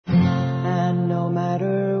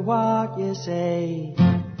what you say.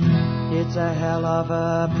 It's a hell of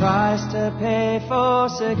a price to pay for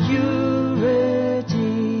security.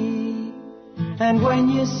 And when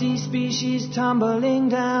you see species tumbling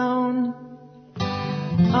down,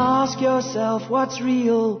 ask yourself what's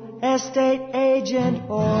real, estate agent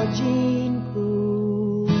or gene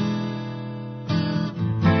pool.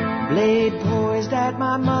 Blade poised at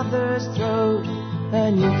my mother's throat,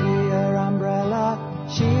 a nuclear umbrella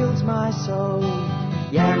shields my soul.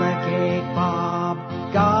 Yellow cake Bob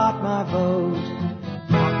got my vote.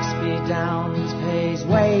 Foxby Downs pays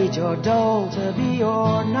wage or dole to be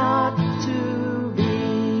or not to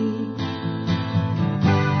be.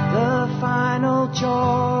 The final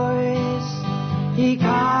choice,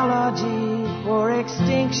 ecology or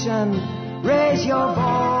extinction. Raise your voice.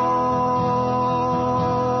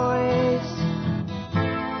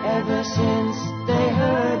 Ever since they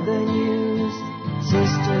heard the news,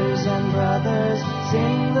 sisters and brothers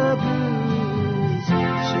sing the blues.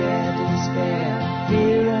 Share despair,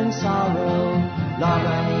 fear and sorrow. Love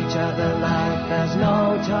on each other like there's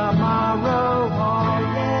no tomorrow or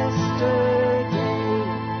yesterday.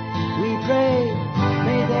 We pray,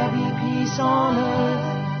 may there be peace on earth.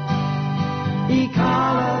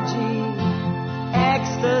 Ecology,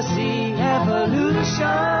 ecstasy,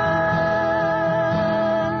 evolution.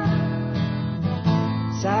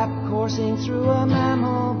 Sap coursing through a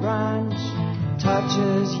mammal branch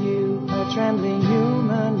touches you, a trembling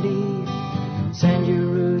human leaf. Send your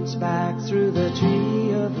roots back through the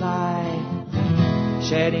tree of life.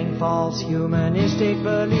 Shedding false humanistic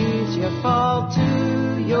beliefs, you fall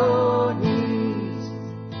to your knees.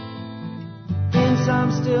 In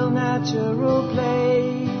some still natural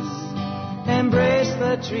place, embrace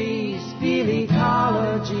the trees, feel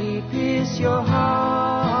ecology, pierce your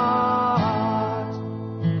heart.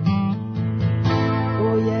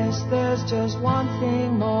 Oh yes, there's just one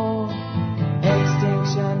thing more.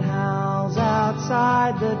 Extinction howls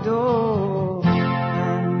outside the door.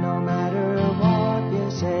 And no matter what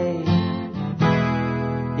you say,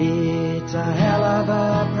 it's a hell of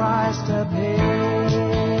a price to pay.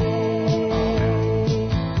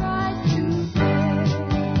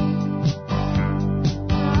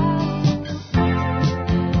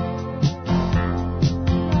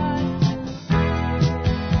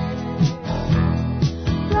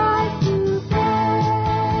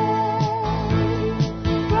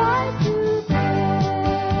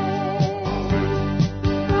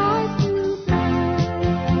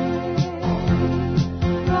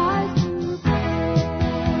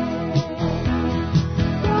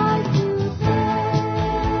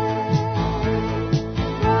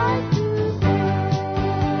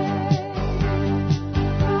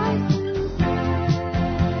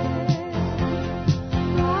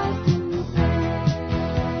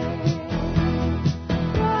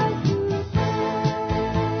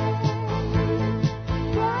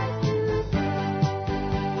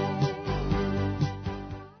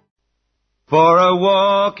 For a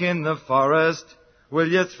walk in the forest, will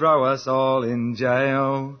you throw us all in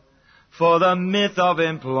jail? For the myth of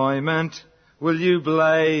employment, will you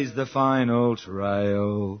blaze the final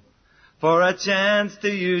trail? For a chance to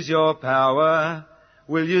use your power,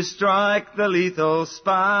 will you strike the lethal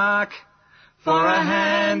spark? For a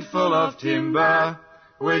handful of timber,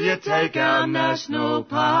 will you take our national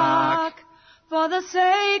park? For the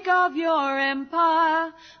sake of your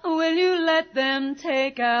empire, will you let them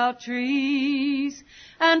take our trees?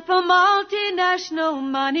 And for multinational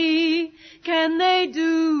money, can they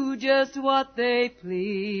do just what they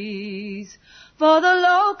please? For the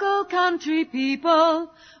local country people,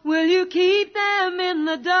 will you keep them in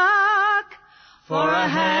the dark? For a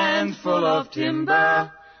handful of timber,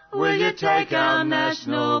 will you take our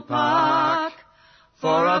national park?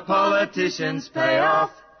 For a politician's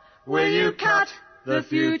payoff, will you cut the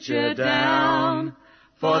future down?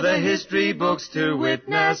 For the history books to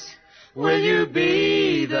witness, will you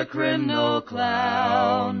be the criminal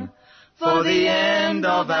clown? For the end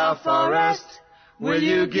of our forest, will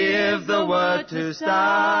you give the word to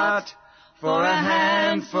start? For a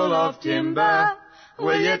handful of timber,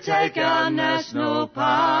 will you take our national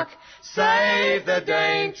park? Save the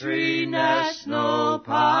Daintree National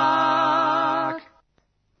Park.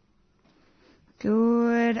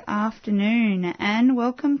 Good afternoon and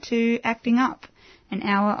welcome to Acting Up, an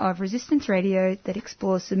hour of resistance radio that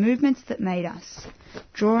explores the movements that made us,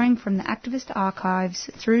 drawing from the activist archives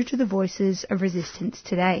through to the voices of resistance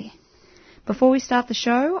today. Before we start the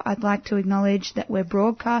show, I'd like to acknowledge that we're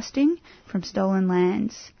broadcasting from stolen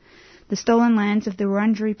lands, the stolen lands of the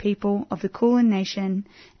Wurundjeri people of the Kulin Nation,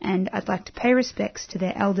 and I'd like to pay respects to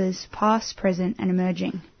their elders past, present and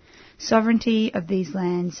emerging. Sovereignty of these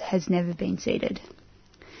lands has never been ceded.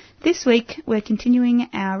 This week, we're continuing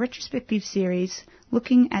our retrospective series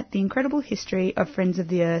looking at the incredible history of Friends of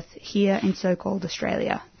the Earth here in so-called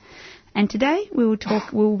Australia. And today we will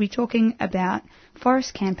be talking about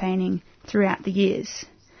forest campaigning throughout the years.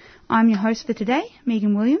 I'm your host for today,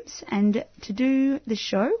 Megan Williams, and to do the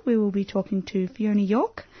show we will be talking to Fiona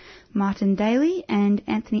York, Martin Daly and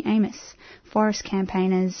Anthony Amos, forest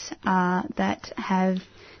campaigners that have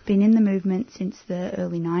been in the movement since the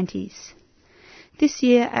early 90s. This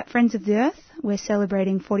year at Friends of the Earth, we're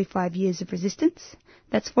celebrating 45 years of resistance.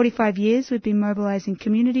 That's 45 years we've been mobilising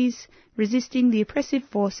communities, resisting the oppressive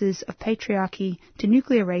forces of patriarchy to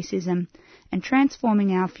nuclear racism, and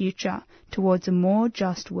transforming our future towards a more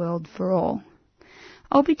just world for all.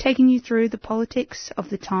 I'll be taking you through the politics of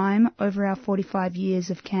the time over our 45 years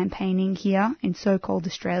of campaigning here in so-called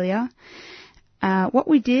Australia, what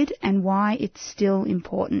we did and why it's still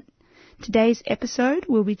important. Today's episode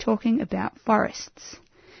we'll be talking about forests,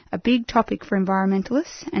 a big topic for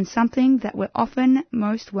environmentalists and something that we're often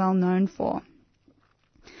most well known for.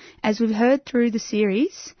 As we've heard through the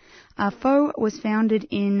series, FO was founded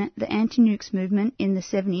in the anti-nukes movement in the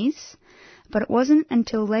 70s, but it wasn't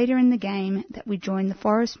until later in the game that we joined the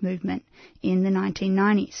forest movement in the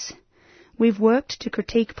 1990s. We've worked to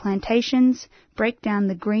critique plantations, break down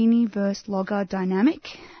the greenie versus logger dynamic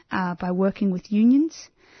by working with unions,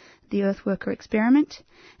 the Earthworker experiment,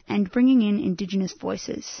 and bringing in Indigenous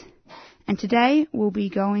voices. And today we'll be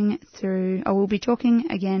talking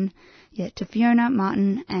again to Fiona,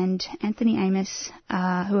 Martin and Anthony Amos,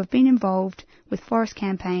 who have been involved with forest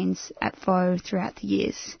campaigns at FO throughout the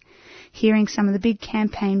years, hearing some of the big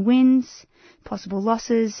campaign wins, possible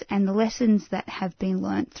losses, and the lessons that have been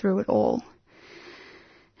learnt through it all.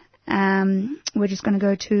 We're just going to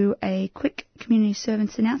go to a quick community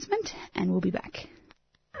servants announcement, and we'll be back.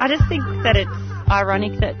 I just think that it's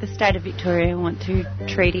ironic that the state of Victoria want to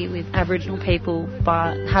treaty with Aboriginal people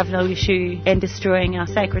but have no issue in destroying our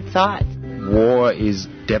sacred sites. War is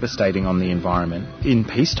devastating on the environment. In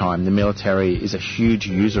peacetime, the military is a huge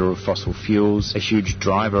user of fossil fuels, a huge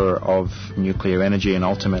driver of nuclear energy and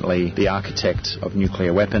ultimately the architect of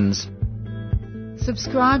nuclear weapons.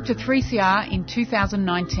 Subscribe to 3CR in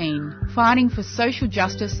 2019, fighting for social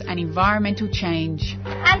justice and environmental change.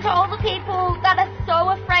 And to all the people that are so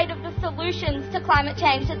afraid of the solutions to climate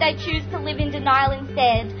change that they choose to live in denial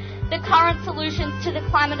instead, the current solutions to the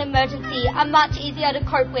climate emergency are much easier to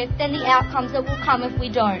cope with than the outcomes that will come if we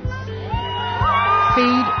don't.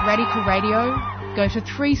 Feed Radical Radio. Go to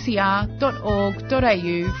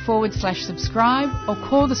 3cr.org.au/subscribe or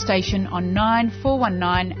call the station on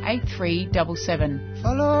 9419 8377.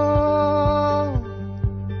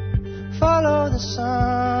 Follow the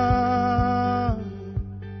sun,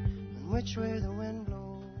 which way the wind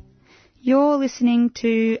blows. You're listening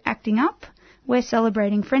to Acting Up. We're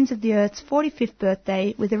celebrating Friends of the Earth's 45th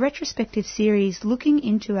birthday with a retrospective series looking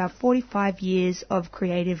into our 45 years of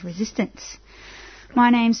creative resistance. My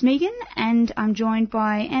name's Megan, and I'm joined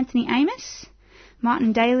by Anthony Amos,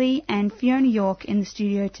 Martin Daly and Fiona York in the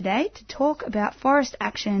studio today to talk about forest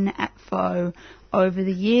action at FO over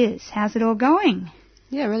the years. How's it all going?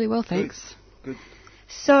 Yeah, really well, thanks. Good.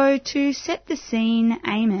 So to set the scene,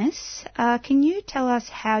 Amos, can you tell us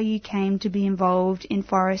how you came to be involved in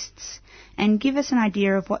forests and give us an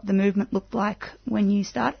idea of what the movement looked like when you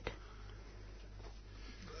started?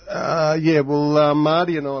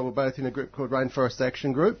 Marty and I were both in a group called Rainforest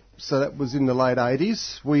Action Group, so that was in the late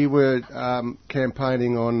 80s. We were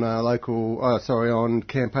campaigning on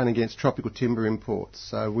campaigning against tropical timber imports.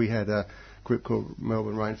 So we had a group called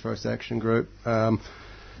Melbourne Rainforest Action Group.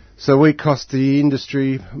 So we cost the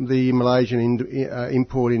industry, the Malaysian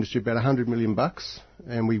import industry, about $100 million,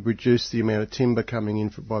 and we reduced the amount of timber coming in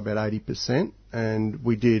by about 80%. And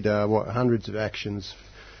we did hundreds of actions.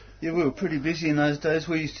 Yeah, we were pretty busy in those days.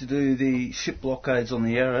 We used to do the ship blockades on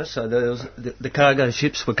the Yarra, so there was the cargo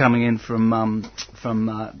ships were coming in from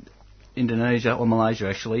Indonesia, or Malaysia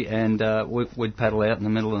actually, and we'd paddle out in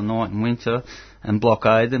the middle of the night in winter and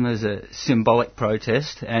blockade them as a symbolic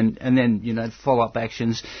protest, and then, follow-up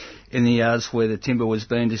actions in the yards where the timber was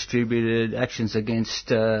being distributed, actions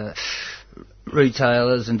against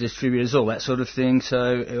retailers and distributors, all that sort of thing.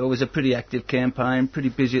 So it was a pretty active campaign, pretty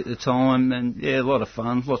busy at the time, and a lot of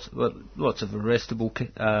fun, lots of arrestable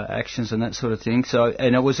actions and that sort of thing. So,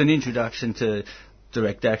 and it was an introduction to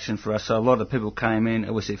direct action for us. So a lot of people came in.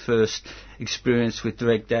 It was their first experience with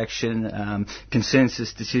direct action,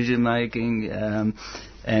 consensus decision making, and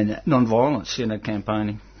non-violence,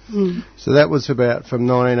 campaigning. So that was about from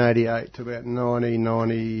 1988 to about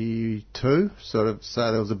 1992, sort of.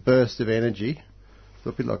 So there was a burst of energy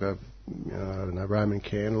a bit like a Roman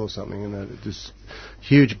candle or something, and just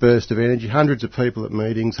huge burst of energy, hundreds of people at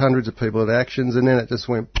meetings, hundreds of people at actions, and then it just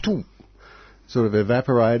went sort of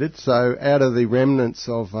evaporated. So out of the remnants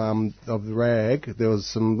of the RAG, there was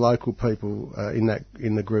some local people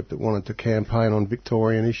in the group that wanted to campaign on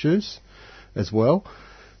Victorian issues as well.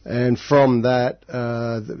 And from that,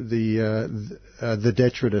 the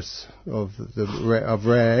detritus of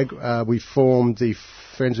RAG, we formed the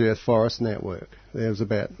Friends of the Earth Forest Network. There was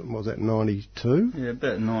about, what was that, 92? Yeah,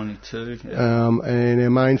 about 92. Yeah. And our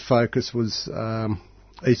main focus was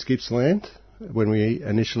East Gippsland when we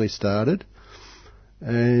initially started.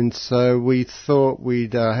 And so we thought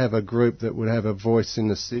we'd have a group that would have a voice in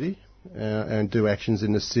the city and do actions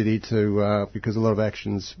in the city because a lot of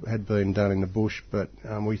actions had been done in the bush, but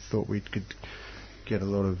we thought we could get a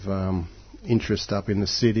lot of interest up in the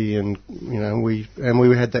city, and we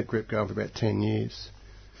had that group going for about 10 years.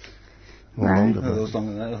 Right. It was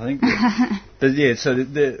longer than that, I think. But yeah, so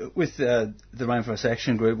with the Rainforest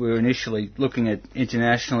Action Group, we were initially looking at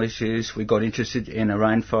international issues. We got interested in a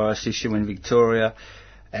rainforest issue in Victoria,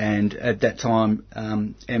 and at that time,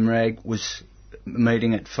 MRAG was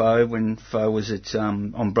meeting at FO when FO was at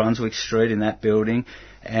on Brunswick Street in that building,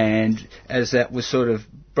 and as that was sort of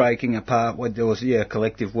breaking apart, there was a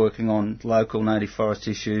collective working on local native forest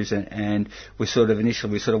issues, and we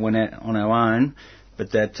initially went out on our own.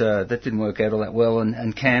 But that didn't work out all that well,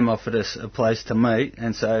 and Cam offered us a place to meet,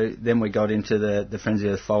 and so then we got into the Friends of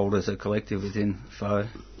the Earth fold as a collective within FO.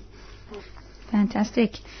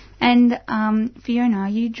 Fantastic. And Fiona,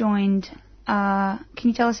 you joined. Can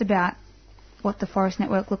you tell us about what the Forest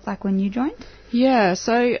Network looked like when you joined? Yeah,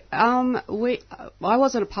 so I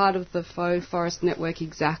wasn't a part of the FO Forest Network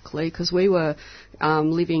exactly, because we were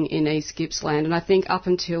living in East Gippsland, and I think up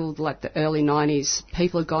until the early 90s,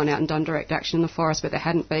 people had gone out and done direct action in the forest, but there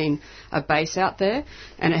hadn't been a base out there,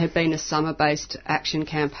 and it had been a summer-based action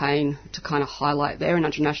campaign to kind of highlight there. An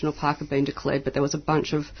National Park had been declared, but there was a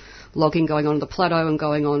bunch of logging going on in the plateau and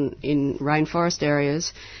going on in rainforest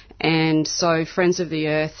areas, and so Friends of the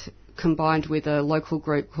Earth combined with a local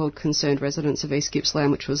group called Concerned Residents of East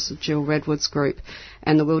Gippsland, which was Jill Redwood's group,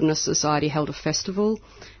 and the Wilderness Society held a festival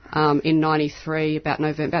in 93,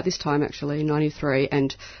 about this time actually, in 93,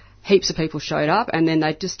 and heaps of people showed up, and then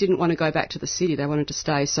they just didn't want to go back to the city, they wanted to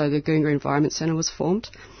stay, so the Goonga Environment Centre was formed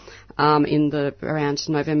around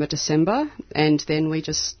November, December, and then we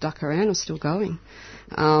just stuck around, we're still going.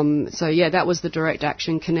 That was the direct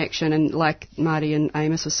action connection, and like Marty and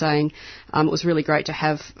Amos are saying, it was really great to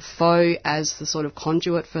have FO as the sort of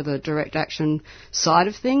conduit for the direct action side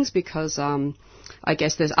of things, because I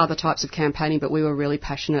guess there's other types of campaigning, but we were really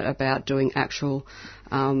passionate about doing actual,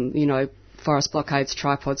 forest blockades,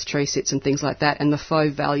 tripods, tree sits and things like that, and the FO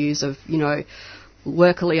values of,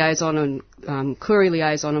 worker liaison and Koori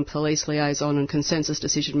liaison and police liaison and consensus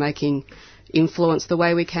decision making influenced the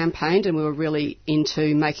way we campaigned, and we were really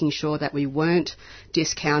into making sure that we weren't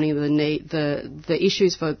discounting the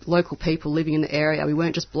issues for local people living in the area. We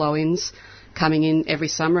weren't just blow-ins coming in every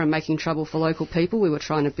summer and making trouble for local people. We were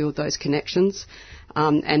trying to build those connections,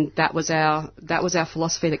 and that was our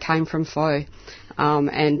philosophy that came from FO,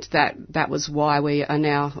 and that was why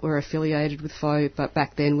we're affiliated with FO, but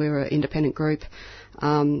back then we were an independent group,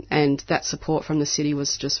 and that support from the city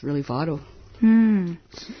was just really vital.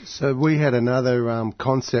 So we had another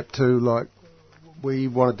concept too, like we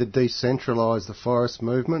wanted to decentralise the forest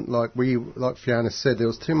movement. Like Fiona said, there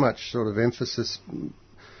was too much sort of emphasis.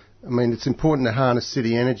 I mean, it's important to harness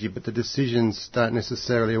city energy, but the decisions don't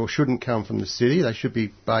necessarily or shouldn't come from the city. They should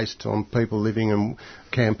be based on people living and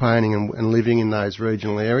campaigning and living in those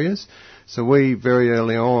regional areas. So we very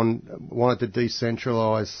early on wanted to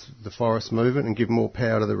decentralise the forest movement and give more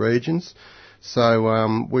power to the regions.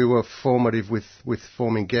 So we were formative with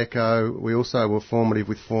forming Gecko. We also were formative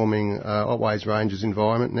with forming Otways Rangers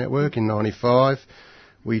Environment Network in 95.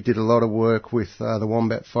 We did a lot of work with the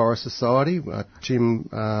Wombat Forest Society, Tim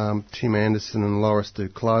Anderson and Loris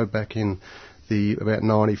Duclos back in about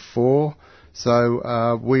 94.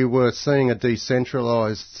 So we were seeing a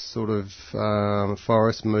decentralised sort of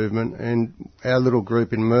forest movement, and our little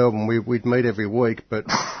group in Melbourne, we'd meet every week, but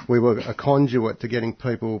we were a conduit to getting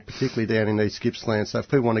people, particularly down in East Gippsland. So if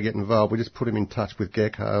people want to get involved, we just put them in touch with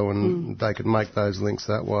Gecko, and they could make those links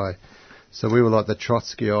that way. So we were like the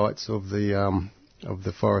Trotskyites of the of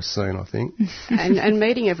the forest scene, I think. and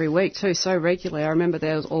meeting every week too, so regularly. I remember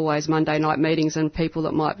there was always Monday night meetings, and people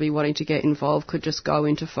that might be wanting to get involved could just go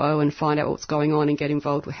into FO and find out what's going on and get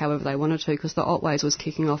involved with however they wanted to, because the Otways was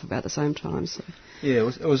kicking off about the same time. So. Yeah,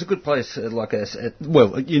 it was a good place.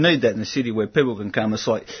 Well, you need that in the city where people can come. It's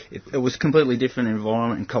like it was a completely different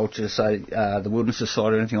environment and culture, say the Wilderness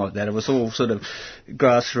Society or anything like that. It was all sort of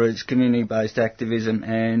grassroots, community-based activism,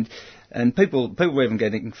 and people were even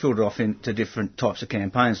getting filtered off into different types of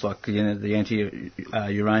campaigns, like the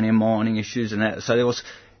anti-uranium mining issues and that. So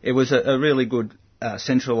it was a really good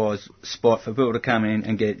centralised spot for people to come in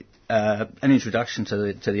and get an introduction to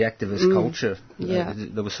the activist culture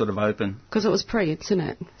that was sort of open. Because it was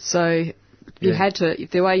pre-internet, so you had to.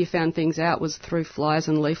 The way you found things out was through flyers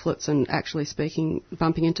and leaflets and actually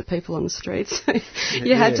bumping into people on the streets.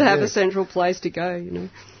 You had to have a central place to go, you know.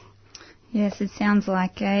 Yes, it sounds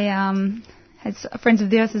like Friends of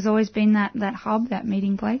the Earth has always been that hub, that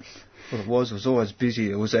meeting place. Well, it was always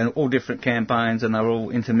busy. It was all different campaigns, and they were all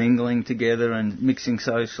intermingling together and mixing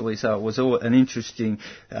socially, so it was all an interesting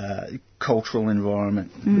cultural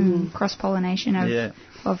environment. Cross-pollination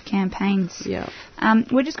of campaigns. Yeah.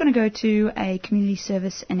 We're just going to go to a community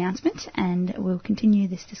service announcement, and we'll continue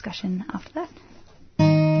this discussion after that.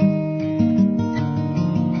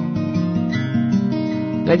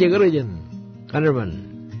 Gajagarajan,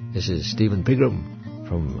 Gunnerman. This is Stephen Pigram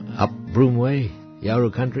from up Broomway,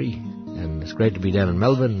 Yarra Country, and it's great to be down in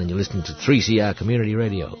Melbourne, and you're listening to 3CR Community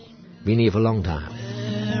Radio. Been here for a long time.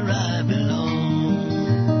 Where I belong.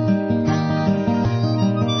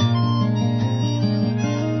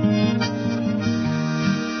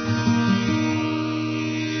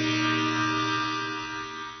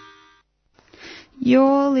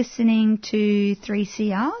 You're listening to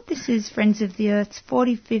 3CR. This is Friends of the Earth's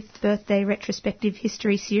 45th birthday retrospective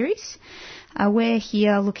history series. We're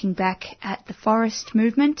here looking back at the forest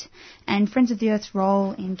movement and Friends of the Earth's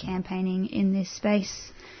role in campaigning in this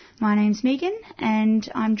space. My name's Megan, and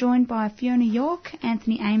I'm joined by Fiona York,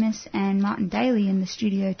 Anthony Amos and Martin Daly in the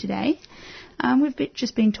studio today. We've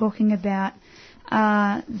just been talking about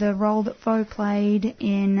the role that FO played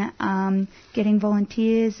in getting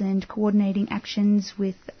volunteers and coordinating actions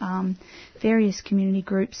with various community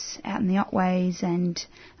groups out in the Otways and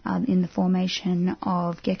in the formation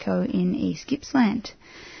of Gecko in East Gippsland.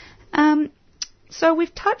 So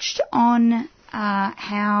we've touched on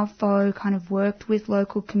how FO kind of worked with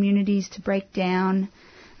local communities to break down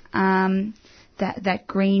that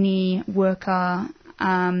greenie worker,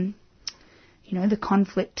 the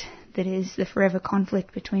conflict that is the forever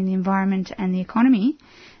conflict between the environment and the economy.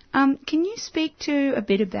 Can you speak to a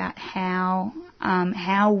bit about how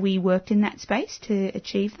we worked in that space to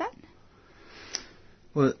achieve that?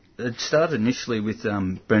 Well, it started initially with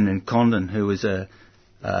Brendan Condon, who was a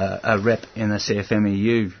rep in the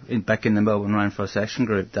CFMEU back in the Melbourne Rainforest Action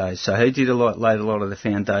Group days. So he laid a lot of the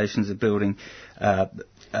foundations of building,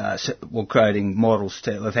 creating models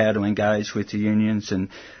of how to engage with the unions, and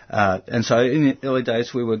so in the early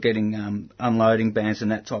days we were getting unloading bans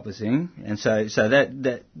and that type of thing, and so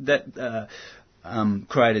that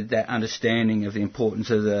created that understanding of the importance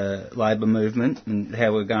of the labour movement and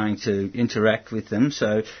how we're going to interact with them.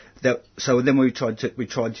 So then we tried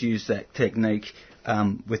to use that technique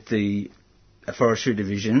with the forestry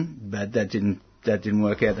division, but that didn't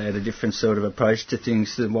work out. They had a different sort of approach to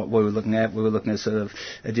things than what we were looking at. We were looking at sort of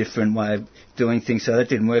a different way of doing things, so that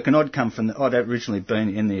didn't work. And I'd originally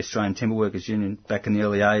been in the Australian Timber Workers Union back in the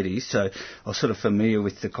early 80s, so I was sort of familiar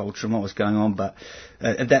with the culture and what was going on. But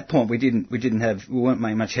at that point, we weren't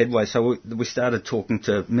making much headway. So we started talking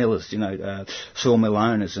to millers, sawmill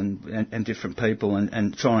owners and different people,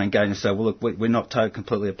 and trying to engage and say, well, look, we're not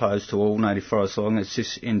completely opposed to all native forest logging. It's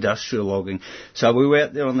just industrial logging. So we were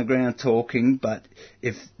out there on the ground talking, but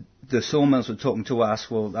if the sawmills were talking to us,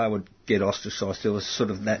 well, they would get ostracised. There was sort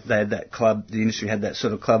of that, they had that club, the industry had that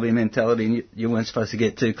sort of clubby mentality, and you weren't supposed to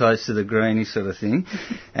get too close to the greenie sort of thing.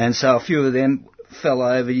 And so a few of them fell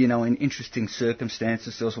over, in interesting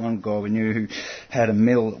circumstances. There was one guy we knew who had a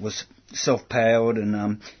mill that was self-powered,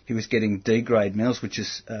 and he was getting D-grade mills, which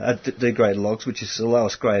is D-grade logs, which is the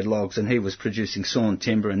lowest grade logs, and he was producing sawn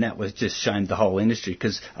timber, and that was just shamed the whole industry,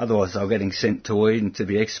 because otherwise they were getting sent to Eden to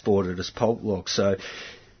be exported as pulp logs. So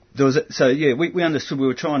we understood we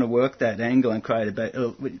were trying to work that angle and create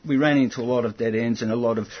we ran into a lot of dead ends and a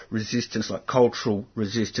lot of resistance, like cultural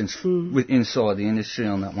resistance inside the industry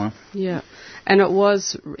on that one. Yeah, and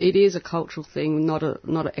it is a cultural thing, not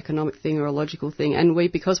an economic thing or a logical thing. And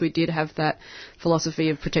because we did have that philosophy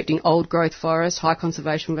of protecting old growth forests, high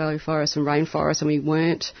conservation value forests and rainforests, and we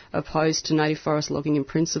weren't opposed to native forest logging in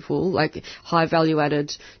principle, like high value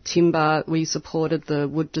added timber. We supported the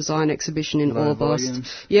wood design exhibition in Orbost.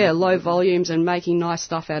 Yeah, low volumes and making nice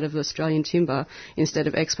stuff out of Australian timber instead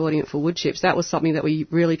of exporting it for wood chips. That was something that we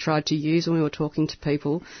really tried to use when we were talking to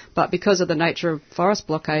people. But because of the nature of forest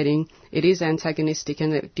blockading, it is antagonistic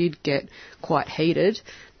and it did get quite heated.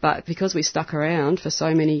 But because we stuck around for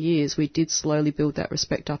so many years, we did slowly build that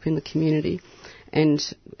respect up in the community. And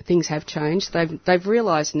things have changed. They've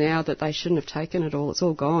realised now that they shouldn't have taken it all. It's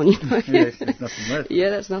all gone. You know? Yeah, there's nothing left. Yeah,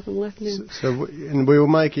 there's nothing left now. And we were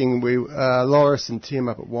making Loris and Tim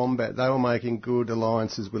up at Wombat. They were making good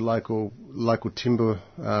alliances with local timber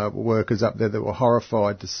workers up there that were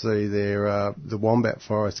horrified to see the Wombat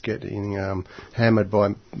forest getting hammered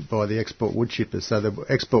by the export wood chippers. So the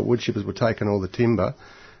export wood chippers were taking all the timber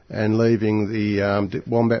and leaving the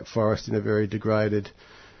Wombat forest in a very degraded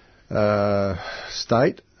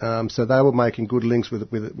state. So they were making good links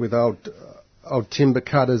with old timber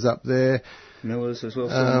cutters up there. Millers as well.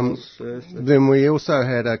 Then we also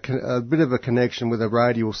had a bit of a connection with a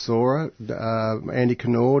radial sawyer, Andy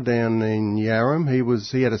Knorr down in Yarram.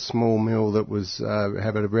 He had a small mill that was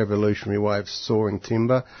had a revolutionary way of sawing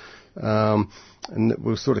timber. And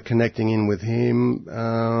we were sort of connecting in with him.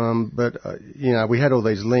 But we had all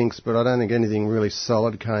these links, but I don't think anything really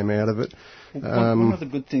solid came out of it. One of the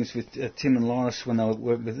good things with Tim and Loris when they were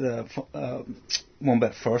working with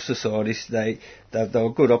Wombat Forest Societies, they were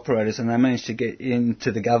good operators and they managed to get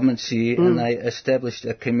into the government's ear and they established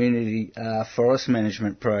a community forest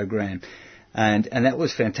management program. And that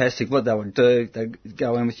was fantastic. What they would do, they'd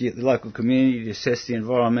go in with the local community to assess the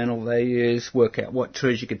environmental values, work out what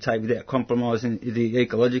trees you could take without compromising the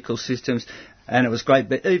ecological systems, and it was great.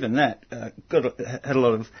 But even that had a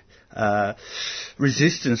lot of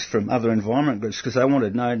resistance from other environment groups because they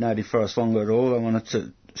wanted no native forest longer at all. They wanted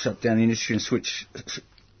to shut down the industry and switch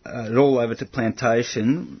it all over to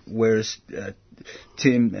plantation, whereas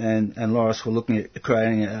Tim and Loris were looking at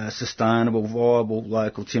creating a sustainable, viable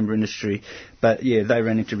local timber industry. But yeah, they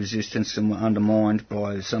ran into resistance and were undermined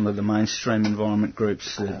by some of the mainstream environment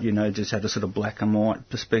groups that, just had a sort of black and white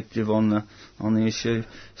perspective on the issue.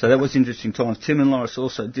 So that was interesting times. Tim and Loris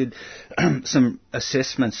also did some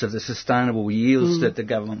assessments of the sustainable yields that the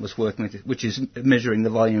government was working with, which is measuring the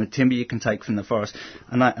volume of timber you can take from the forest.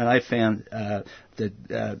 And they found that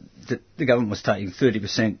the government was taking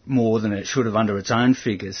 30% more than it should have under its own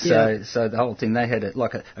figures. So the whole thing, they had it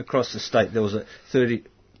like across the state there was a 30%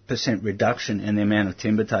 reduction in the amount of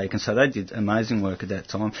timber taken. So they did amazing work at that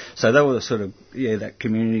time. So they were sort of that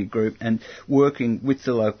community group and working with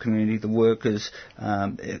the local community, the workers,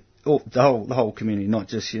 the whole community, not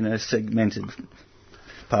just segmented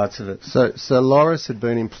parts of it. So Loris had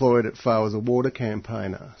been employed at FAO as a water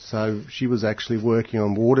campaigner. So she was actually working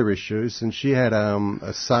on water issues, and she had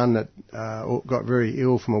a son that got very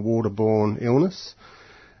ill from a waterborne illness,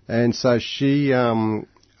 and so she.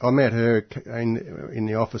 I met her in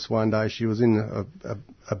the office one day. She was in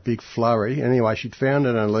a big flurry. Anyway, she'd found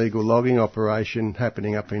an illegal logging operation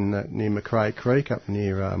happening up in near Macrae Creek, up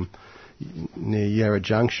near Yarra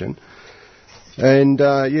Junction. And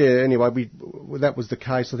anyway, that was the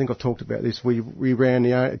case. I think I've talked about this. We ran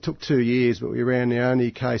it took 2 years, but we ran the only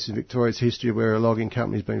case in Victoria's history where a logging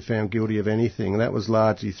company's been found guilty of anything. And that was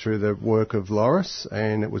largely through the work of Loris,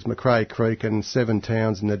 and it was Macrae Creek and 7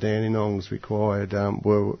 towns in the Dandenongs required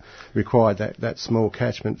that small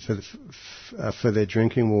catchment for their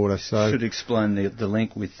drinking water. So should explain the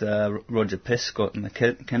link with Roger Pescott and the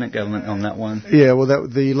Kennett government on that one. Yeah, well,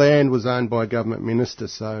 the land was owned by a government minister,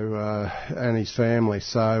 and his family.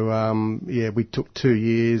 So we took 2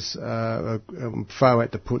 years. FAO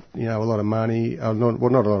had to put a lot of money. Not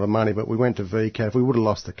a lot of money, but we went to VCAT. If we would have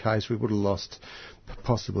lost the case, we would have lost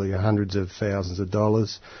possibly hundreds of thousands of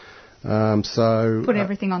dollars. Put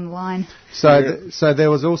everything on the line. So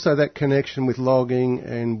there was also that connection with logging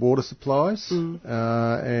and water supplies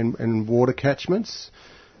and water catchments.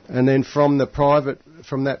 And then from that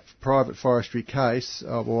private forestry case,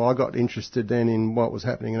 I got interested then in what was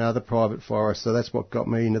happening in other private forests. So that's what got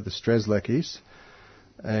me into the Strzelecki's.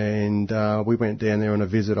 And we went down there on a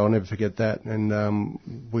visit. I'll never forget that. And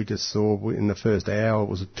we just saw in the first hour it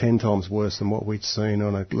was 10 times worse than what we'd seen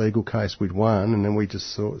on a legal case we'd won. And then we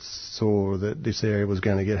just saw that this area was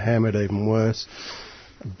going to get hammered even worse.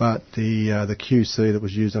 But the QC that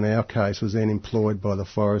was used on our case was then employed by the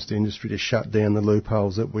forest industry to shut down the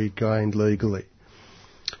loopholes that we gained legally.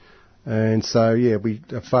 And so,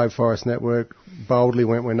 the Faux Forest Network boldly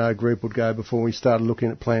went where no group would go before. We started looking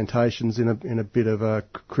at plantations in a bit of a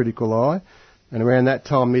critical eye. And around that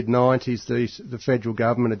time, mid-90s, the federal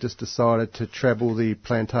government had just decided to treble the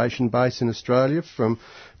plantation base in Australia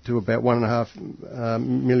to about 1.5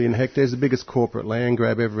 million hectares, the biggest corporate land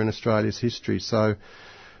grab ever in Australia's history. So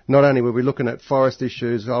not only were we looking at forest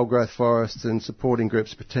issues, old-growth forests, and supporting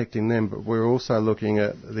groups protecting them, but we're also looking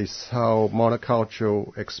at this whole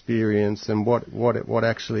monocultural experience and what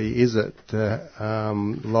actually is it to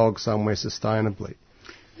log somewhere sustainably.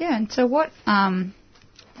 Yeah, and so what, to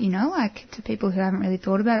people who haven't really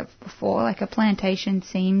thought about it before, like a plantation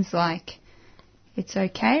seems like it's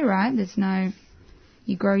okay, right? There's no...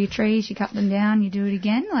 You grow your trees, you cut them down, you do it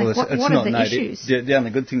again. Like, what are the issues? The only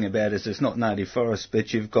good thing about it is it's not native forest,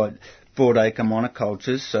 but you've got broadacre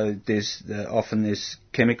monocultures, so often there's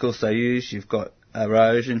chemicals they use, you've got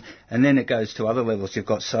erosion, and then it goes to other levels. You've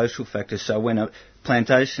got social factors, so when a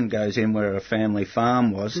plantation goes in where a family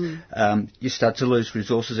farm was, you start to lose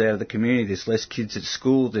resources out of the community. There's less kids at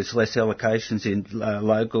school, there's less allocations in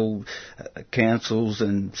local councils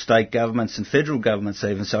and state governments and federal governments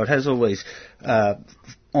even, so it has all these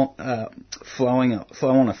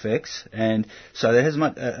flow-on effects, and so there has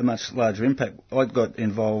a much larger impact. I got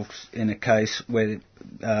involved in a case where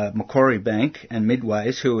Macquarie Bank and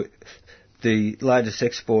Midways, who are the largest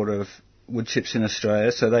exporter of wood chips in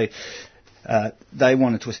Australia, so they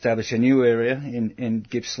wanted to establish a new area in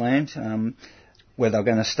Gippsland where they were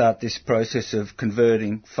going to start this process of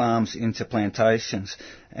converting farms into plantations.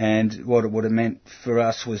 And what it would have meant for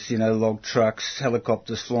us was, log trucks,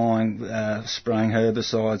 helicopters flying, spraying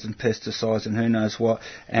herbicides and pesticides and who knows what,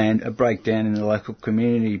 and a breakdown in the local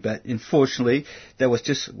community. But unfortunately, that was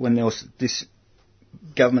just when there was this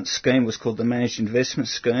government scheme was called the Managed Investment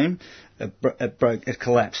Scheme. It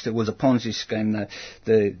collapsed. It was a Ponzi scheme.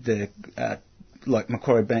 Like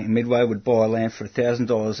Macquarie Bank and Midway would buy land for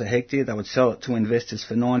 $1,000 a hectare. They would sell it to investors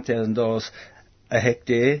for $9,000 a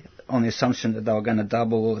hectare on the assumption that they were going to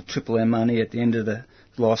double or triple their money at the end of the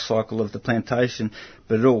life cycle of the plantation.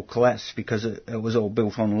 But it all collapsed because it was all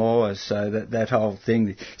built on lies. So that whole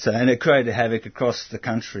thing. And it created havoc across the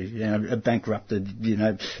country. It bankrupted.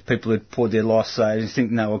 People who'd poured their life savings,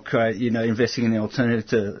 thinking they were investing in the alternative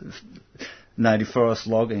to native forest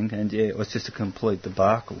logging, and it was just a complete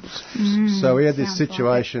debacle. So we had this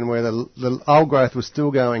situation where the old growth was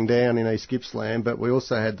still going down in East Gippsland, but we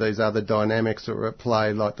also had these other dynamics that were at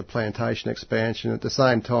play, like the plantation expansion. At the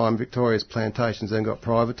same time, Victoria's plantations then got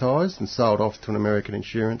privatised and sold off to an American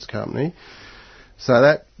insurance company. So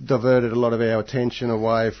that diverted a lot of our attention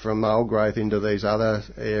away from old growth into these other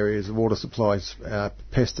areas, water supplies,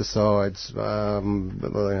 pesticides, on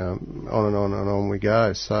and on we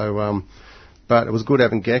go. So, but it was good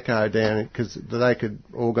having Gecko down because they could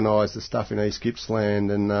organise the stuff in East Gippsland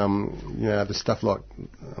and, the stuff like,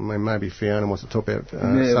 maybe Fiona wants to talk about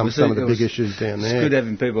some of the big issues down there. It's good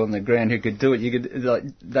having people on the ground who could do it. You could,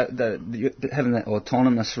 having that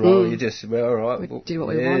autonomous role, you just, all right. We'll do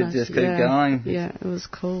what we want. Just keep going. Yeah, it was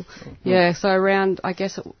cool. Yeah, so around, I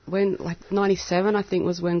guess, when 97, I think,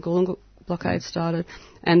 was when Goolongook blockade started.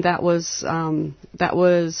 And that was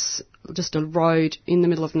just a road in the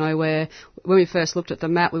middle of nowhere. When we first looked at the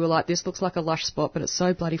map, we were like, this looks like a lush spot, but it's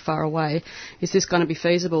so bloody far away. Is this going to be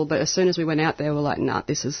feasible? But as soon as we went out there, we were like, nah,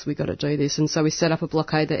 we got to do this. And so we set up a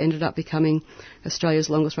blockade that ended up becoming Australia's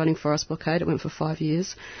longest running forest blockade. It went for 5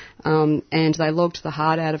 years. And they logged the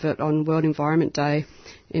heart out of it on World Environment Day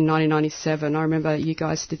in 1997. I remember you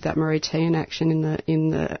guys did that Meridian action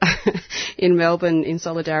in Melbourne in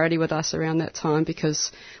solidarity with us around that time,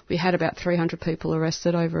 because we had about 300 people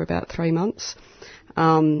arrested over about 3 months.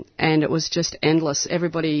 And it was just endless.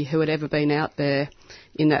 Everybody who had ever been out there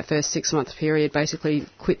in that first 6 month period basically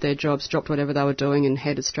quit their jobs, dropped whatever they were doing and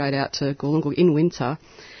headed straight out to Goolongook in winter.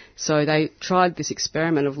 So they tried this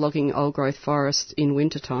experiment of logging old-growth forest in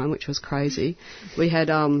wintertime, which was crazy. We had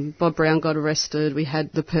Bob Brown got arrested. We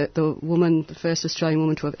had the woman, the first Australian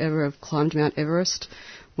woman to have ever climbed Mount Everest,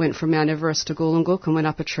 went from Mount Everest to Goolongook and went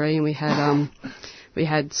up a tree. And we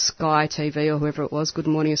had Sky TV or whoever it was, Good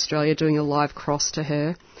Morning Australia, doing a live cross to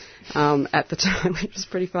her at the time, which was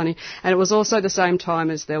pretty funny. And it was also the same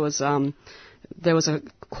time as there was a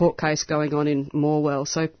court case going on in Morwell.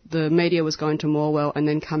 So the media was going to Morwell and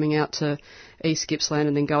then coming out to East Gippsland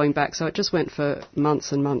and then going back. So it just went for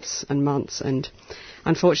months and months and months. And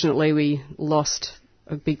unfortunately, we lost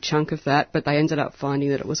a big chunk of that, but they ended up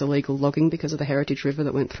finding that it was illegal logging because of the Heritage River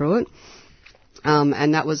that went through it.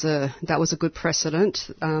 And that was a good precedent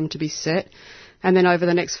to be set. And then over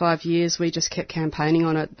the next 5 years, we just kept campaigning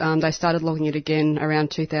on it. They started logging it again around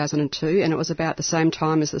 2002, and it was about the same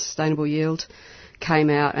time as the sustainable yield came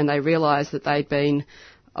out, and they realised that they'd been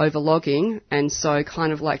over-logging, and so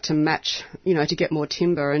kind of like to match, to get more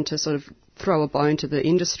timber and to sort of throw a bone to the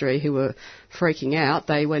industry who were freaking out,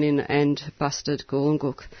 they went in and busted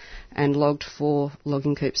Goolgook and logged 4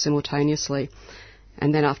 logging coops simultaneously.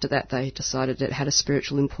 And then after that, they decided it had a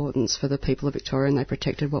spiritual importance for the people of Victoria, and they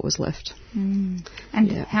protected what was left. And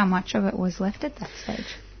how much of it was left at that stage?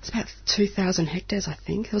 It's about 2,000 hectares, I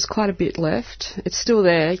think. There was quite a bit left. It's still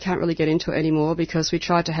there. You can't really get into it anymore because we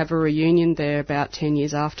tried to have a reunion there about 10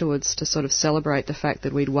 years afterwards to sort of celebrate the fact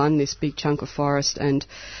that we'd won this big chunk of forest, and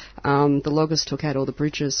the loggers took out all the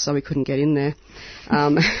bridges, so we couldn't get in there.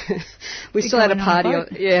 We still had a party.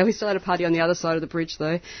 We still had a party on the other side of the bridge,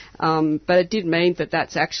 though. But it did mean that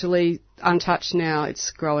that's actually untouched now.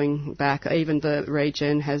 It's growing back. Even the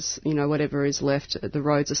regen has, whatever is left. The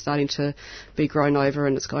roads are starting to be grown over,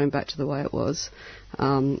 and it's going back to the way it was.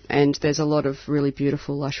 And there's a lot of really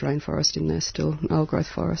beautiful lush rainforest in there still. Old growth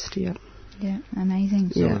forest, yeah. Yeah, amazing.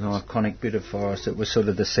 Sort of an iconic bit of forest. It was sort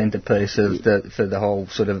of the centrepiece of for the whole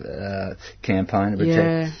sort of campaign to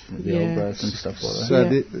protect the old growth and stuff like that. So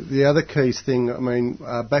the other key thing,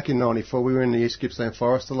 back in '94 we were in the East Gippsland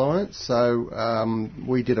Forest Alliance, so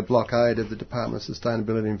we did a blockade of the Department of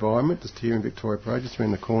Sustainability and Environment, just here in Victoria Project,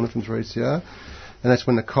 around the corner from 3CR. And that's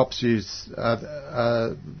when the cops used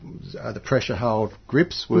the pressure hold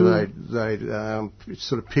grips, where they'd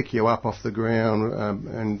sort of pick you up off the ground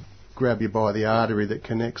and grab you by the artery that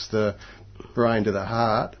connects the brain to the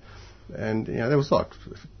heart. And, there was like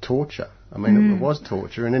torture. It was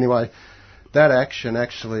torture. And anyway, that action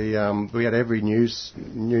actually, we had every news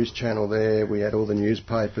channel there. We had all the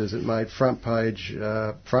newspapers. It made front page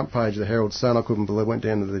of the Herald Sun. I couldn't believe it. Went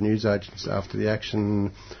down to the newsagents after the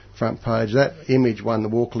action. Front page. That image won the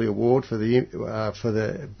Walkley Award for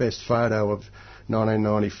the best photo of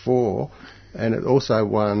 1994. And it also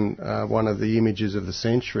won one of the images of the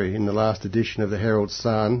century in the last edition of the Herald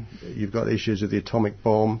Sun. You've got issues of the atomic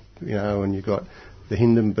bomb, and you've got the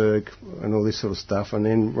Hindenburg and all this sort of stuff. And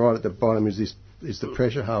then right at the bottom is the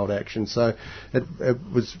pressure hold action. So it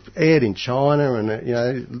was aired in China,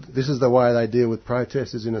 and this is the way they deal with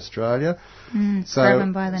protesters in Australia. Grab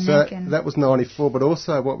them by the neck. And that was '94, but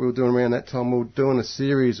also what we were doing around that time, we were doing a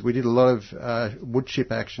series. We did a lot of wood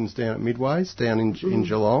chip actions down at Midways, down in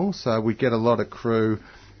Geelong. So we get a lot of crew.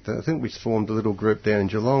 I think we formed a little group down in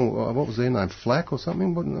Geelong. What was their name? Flack or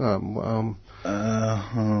something?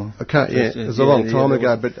 I can't. Yeah, it was a long time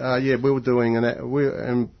ago. But we were doing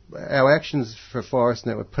and our actions for Forest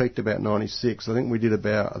Network peaked about '96. I think we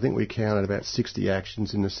counted about 60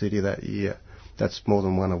 actions in the city that year. That's more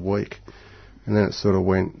than one a week. And then it sort of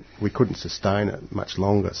went. We couldn't sustain it much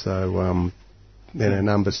longer. So then our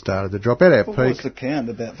numbers started to drop. At our peak, what was the count?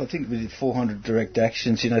 I think we did 400 direct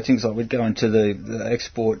actions. Things like we'd go into the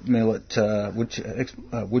export mill at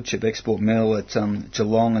wood chip export mill at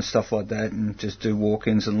Geelong and stuff like that, and just do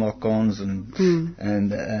walk-ins and lock-ons and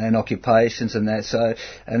occupations and that. So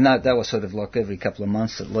that was sort of like every couple of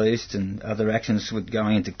months at least, and other actions were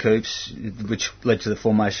going into coops, which led to the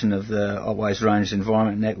formation of the Otways Range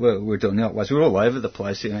Environment Network. We were doing the Otways. We were all over the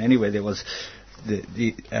place. Anywhere there was.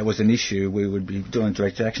 It was an issue, we would be doing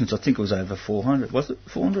direct actions. I think it was over 400. Was it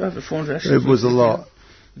 400? Over 400 actions? It was a lot.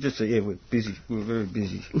 We're busy. We're very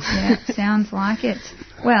busy. Yeah, sounds like it.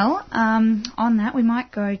 Well, on that, we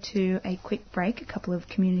might go to a quick break, a couple of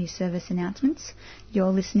community service announcements. You're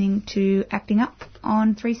listening to Acting Up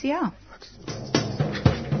on 3CR.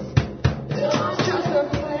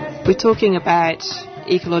 We're talking about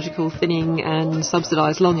ecological thinning and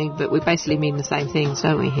subsidised logging, but we basically mean the same things,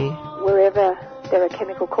 don't we, here? Wherever there are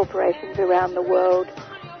chemical corporations around the world,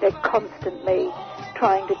 they're constantly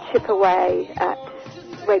trying to chip away at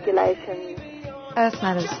regulations. Earth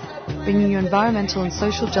Matters, bringing you environmental and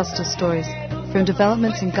social justice stories, from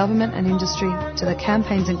developments in government and industry to the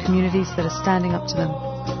campaigns and communities that are standing up to them.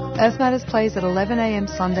 Earth Matters plays at 11 a.m.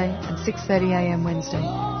 Sunday and 6:30 a.m. Wednesday.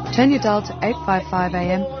 Turn your dial to 855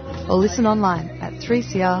 a.m. or listen online at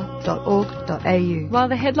 3cr.org.au. While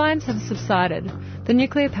the headlines have subsided, the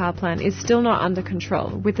nuclear power plant is still not under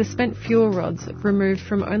control, with the spent fuel rods removed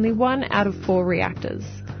from only 1 out of 4 reactors.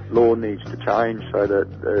 Law needs to change so that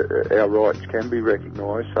our rights can be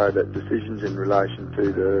recognised, so that decisions in relation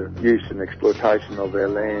to the use and exploitation of our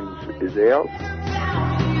lands is ours.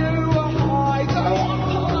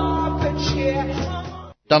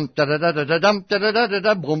 Dum da da da da da dum da da da da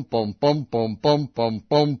da boom boom boom boom boom boom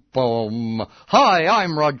boom boom. Hi,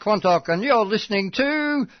 I'm Rod Quantock, and you're listening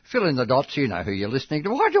to fill in the dots. You know who you're listening to.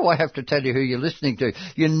 Why do I have to tell you who you're listening to?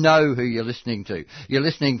 You know who you're listening to. You're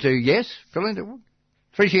listening to fill in the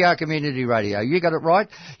 3CR Community Radio. You got it right.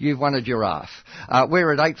 You've won a giraffe.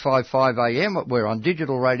 We're at 8:55 a.m. We're on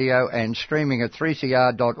digital radio and streaming at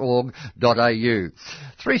 3cr.org.au.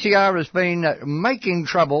 3CR has been making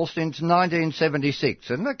trouble since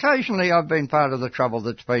 1976, and occasionally I've been part of the trouble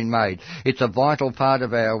that's been made. It's a vital part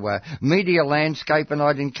of our media landscape, and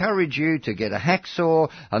I'd encourage you to get a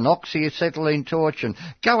hacksaw, an oxyacetylene torch, and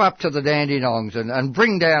go up to the Dandenongs and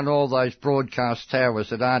bring down all those broadcast towers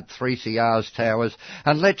that aren't 3CR's towers.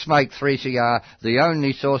 And let's make 3CR the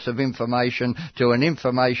only source of information to an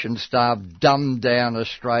information-starved, dumbed-down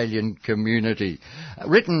Australian community.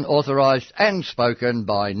 Written, authorised and spoken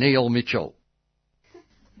by Neil Mitchell.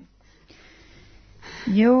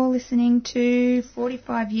 You're listening to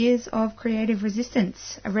 45 Years of Creative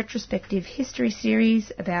Resistance, a retrospective history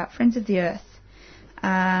series about Friends of the Earth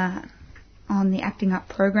on the Acting Up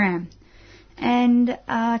program. And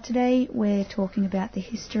today we're talking about the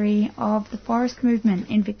history of the forest movement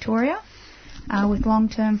in Victoria with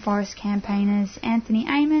long-term forest campaigners Anthony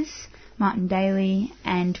Amos, Martin Daly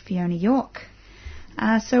and Fiona York.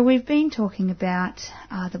 So we've been talking about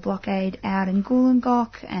the blockade out in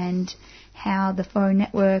Goolongok and how the FO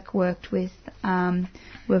network worked with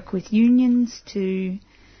unions to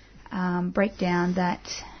break down that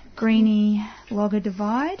Greenie-Logger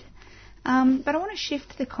divide. But I want to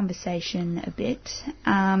shift the conversation a bit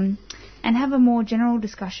and have a more general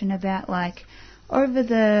discussion about, like, over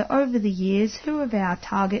the years, who have our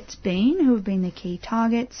targets been? Who have been the key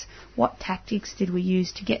targets? What tactics did we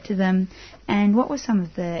use to get to them? And what were some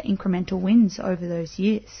of the incremental wins over those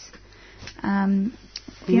years? Fiona,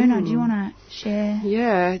 do you want to share?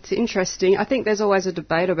 Yeah, it's interesting. I think there's always a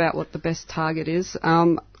debate about what the best target is.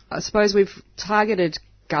 I suppose we've targeted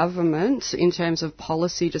government in terms of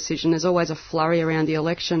policy decision. There's always a flurry around the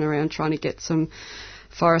election around trying to get some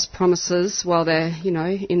forest promises while they're,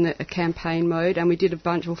 in a campaign mode. And we did a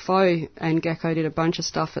bunch, FO and GECO did a bunch of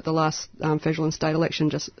stuff at the last federal and state election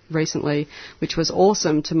just recently, which was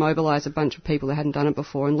awesome to mobilise a bunch of people that hadn't done it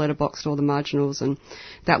before and letterboxed all the marginals, and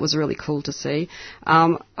that was really cool to see.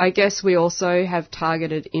 I guess we also have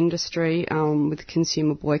targeted industry with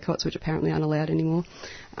consumer boycotts, which apparently aren't allowed anymore.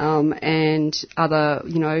 And other,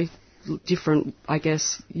 different, I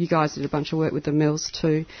guess, you guys did a bunch of work with the mills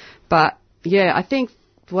too. But, yeah, I think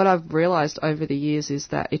what I've realised over the years is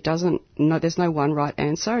that there's no one right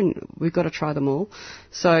answer, and we've got to try them all.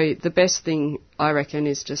 So the best thing, I reckon,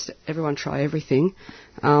 is just everyone try everything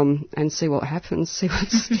and see what happens, see what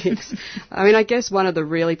sticks. I mean, I guess one of the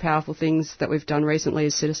really powerful things that we've done recently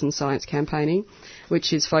is citizen science campaigning,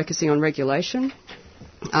 which is focusing on regulation.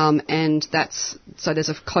 And so there's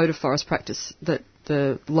a code of forest practice that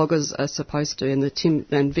the loggers are supposed to,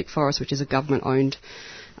 and Vic Forest, which is a government-owned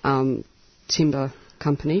timber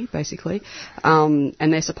company, basically, and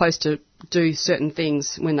they're supposed to do certain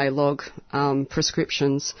things when they log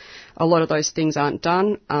prescriptions. A lot of those things aren't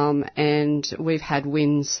done, and we've had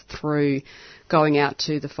wins through going out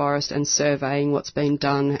to the forest and surveying what's been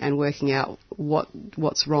done and working out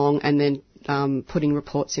what's wrong, and then putting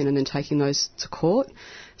reports in and then taking those to court.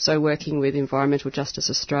 So working with Environmental Justice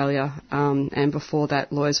Australia and before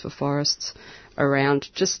that Lawyers for Forests around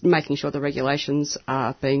just making sure the regulations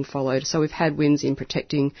are being followed. So we've had wins in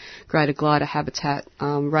protecting greater glider habitat,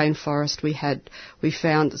 rainforest. We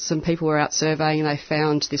found some people were out surveying and they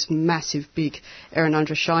found this massive big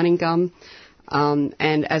Erynundra shining gum.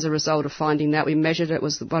 And as a result of finding that, we measured it. It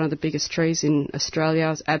was one of the biggest trees in Australia.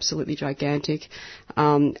 It was absolutely gigantic.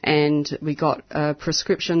 And we got a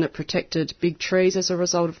prescription that protected big trees as a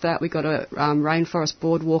result of that. We got a rainforest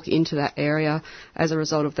boardwalk into that area as a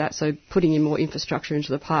result of that, so putting in more infrastructure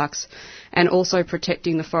into the parks. And also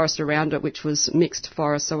protecting the forest around it, which was mixed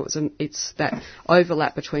forest, so it's that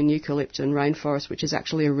overlap between eucalypt and rainforest, which is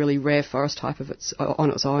actually a really rare forest type on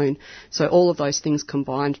its own. So all of those things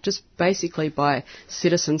combined, just basically by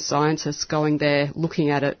citizen scientists going there,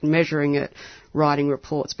 looking at it, measuring it, writing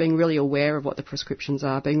reports, being really aware of what the prescriptions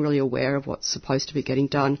are, being really aware of what's supposed to be getting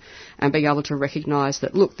done, and being able to recognise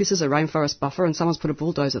that, look, this is a rainforest buffer and someone's put a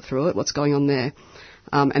bulldozer through it, what's going on there?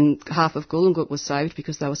 And half of Goolongok was saved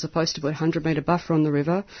because they were supposed to put a 100-metre buffer on the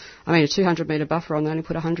river. I mean, a 200-metre buffer on, they only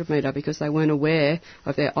put 100-metre because they weren't aware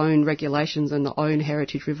of their own regulations and their own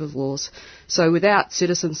heritage river laws. So without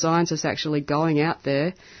citizen scientists actually going out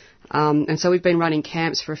there, and so we've been running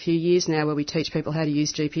camps for a few years now where we teach people how to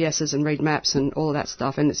use GPSs and read maps and all of that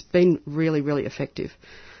stuff, and it's been really, really effective.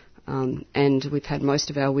 and we've had most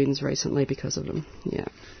of our wins recently because of them. Yeah.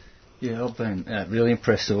 Yeah, I've been really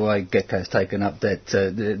impressed with the way Gecko's taken up that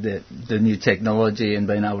the new technology and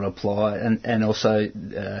been able to apply it, and also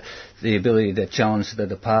the ability to challenge the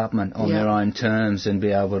department on their own terms and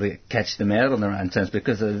be able to catch them out on their own terms,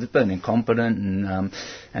 because they've been incompetent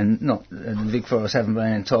and not the Vic Forest haven't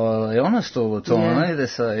been entirely honest all the time either.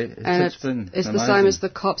 So it's been amazing. The same as the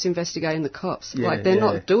cops investigating the cops. They're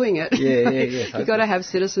not doing it. You've got to have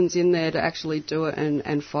citizens in there to actually do it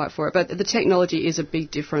and fight for it. But the technology is a big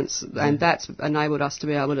difference. And that's enabled us to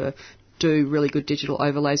be able to do really good digital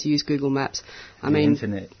overlays, use Google Maps.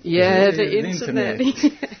 Internet. Yeah, the internet.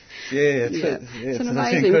 It's an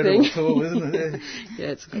amazing thing. Tool, isn't it?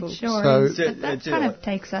 Yeah, it's cool. It sure is. But that kind of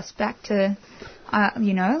takes us back to, back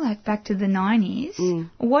to the 90s.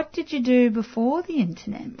 What did you do before the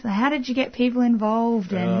internet? How did you get people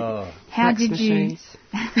involved, and how did you...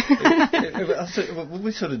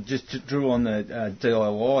 We sort of just drew on the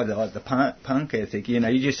DIY, the punk ethic.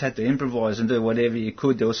 You just had to improvise and do whatever you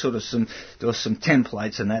could. There was some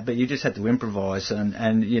templates and that, but you just had to improvise and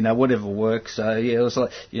whatever worked. So it was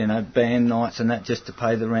like band nights and that, just to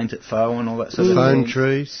pay the rent at Foe and all that sort of thing. Phone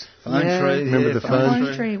trees. Phone tree. Remember the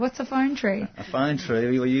phone tree? What's a phone tree? A phone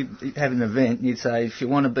tree. Well, you have an event and you'd say, if you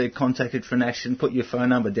want to be contacted for an action, put your phone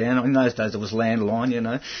number down. In those days it was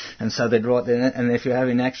landline, and so they'd write there, and if you're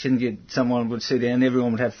having action, someone would sit down,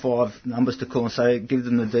 everyone would have 5 numbers to call and say, give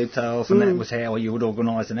them the details, and that was how you would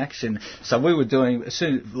organise an action. So we were doing,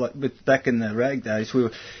 back in the RAG days,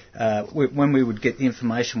 when we would get the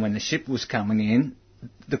information when the ship was coming in,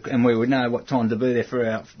 and we would know what time to be there for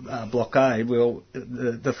our blockade,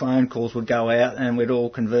 the phone calls would go out and we'd all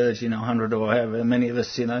converge, 100 or however many of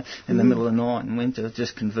us, in the middle of the night in winter,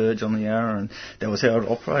 just converge on the hour, and that was how it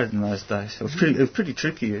operated in those days. It was pretty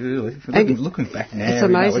tricky, really. Looking back now, it's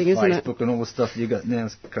amazing, with isn't Facebook it? and all the stuff you got now,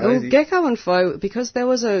 it's crazy. Well, Gecko and Foe, because there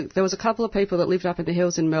was a couple of people that lived up in the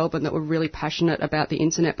hills in Melbourne that were really passionate about the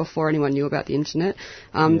internet before anyone knew about the internet.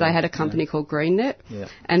 They had a company called GreenNet,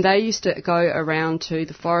 and they used to go around to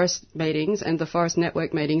the forest meetings and the Forest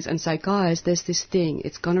Network meetings and say, guys, there's this thing.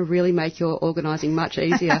 It's going to really make your organising much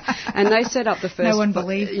easier. And they set up the first... No one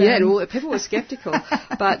believed them. Yeah, well, people were sceptical.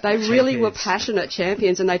 But they really were passionate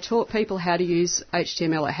champions, and they taught people how to use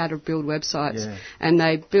HTML, how to build websites. Yeah. And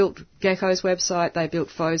they built Gecko's website, they built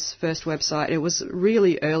Foe's first website. It was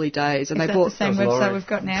really early days. And Is they that bought the same website we've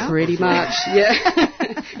got now? Pretty much,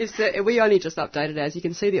 yeah. We only just updated ours. You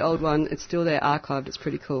can see the old one. It's still there archived. It's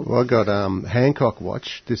pretty cool. Well, I got Hancock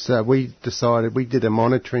Watch. We decided, we did a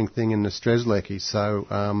monitoring thing in the Strzelecki. So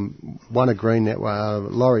one of GreenNet,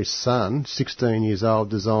 Laurie's son, 16 years old,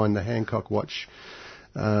 designed the Hancock Watch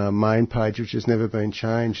main page, which has never been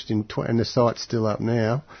changed, and the site's still up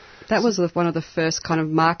now. That was one of the first kind of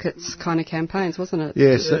markets kind of campaigns, wasn't it?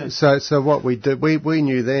 Yeah, so what we did, we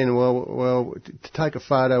knew then, well, to take a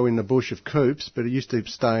photo in the bush of coops, but it used to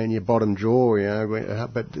stay in your bottom drawer,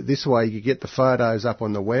 but this way you could get the photos up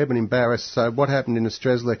on the web and embarrass. So what happened in the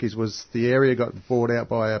Strzelecki was the area got bought out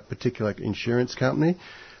by a particular insurance company.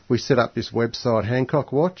 We set up this website,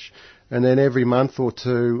 Hancock Watch, and then every month or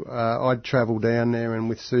two, I'd travel down there, and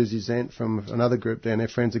with Susie Zent from another group down there,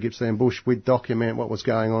 Friends of Gippsland Bush, we'd document what was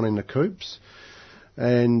going on in the coops,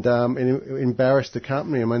 and embarrass the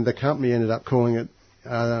company. I mean, the company ended up calling it,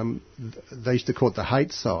 they used to call it the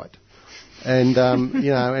hate site. And,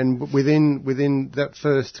 and within that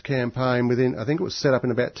first campaign, I think it was set up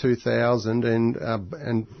in about 2000, and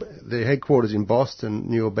the headquarters in Boston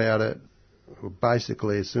knew about it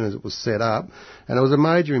basically as soon as it was set up, and it was a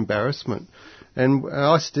major embarrassment. And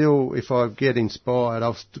I still, if I get inspired,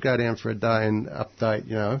 I'll go down for a day and update,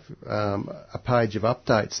 a page of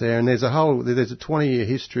updates there. And there's a 20-year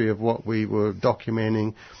history of what we were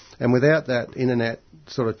documenting, and without that internet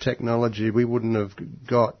sort of technology, we wouldn't have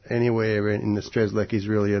got anywhere in the Strzelecki's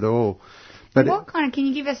really at all. But can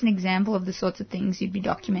you give us an example of the sorts of things you'd be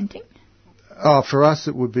documenting? Oh, for us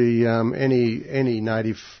it would be any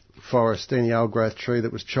native forest, any old growth tree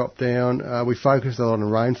that was chopped down. We focused a lot on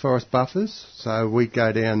rainforest buffers, so we'd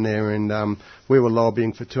go down there and we were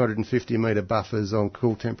lobbying for 250 metre buffers on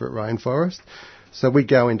cool temperate rainforest. So we'd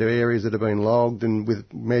go into areas that have been logged and with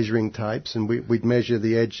measuring tapes, and we'd measure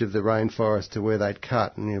the edge of the rainforest to where they'd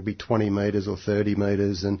cut, and it'd be 20 metres or 30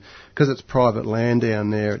 metres. And because it's private land down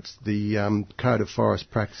there, it's the Code of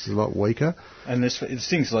Forest Practice is a lot weaker. And there's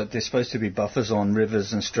things like there's supposed to be buffers on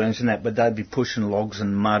rivers and streams and that, but they'd be pushing logs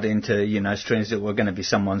and mud into streams that were going to be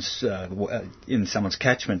in someone's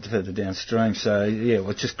catchment further downstream. So yeah, it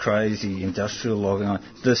was just crazy industrial logging.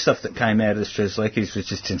 The stuff that came out of the Strzelecki's was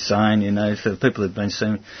just insane. For people people had been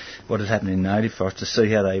seeing what had happened in native forest, to see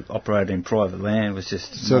how they operated in private land was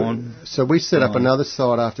just So we set up another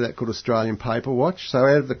site after that called Australian Paper Watch. So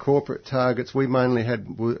out of the corporate targets, we mainly had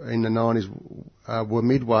in the 90s were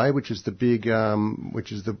Midway, which is the big,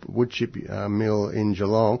 which is the wood chip mill in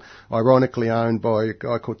Geelong, ironically owned by a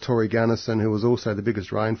guy called Tory Gunnison, who was also the biggest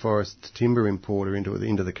rainforest timber importer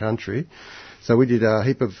into the country. So we did a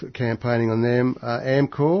heap of campaigning on them.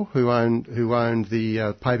 Amcor, who owned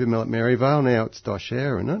the paper mill at Maryvale, now it's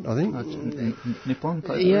Daishare, isn't it? I think. Nippon.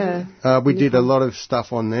 Yeah. We did a lot of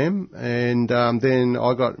stuff on them, and then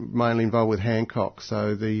I got mainly involved with Hancock,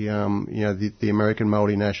 so the American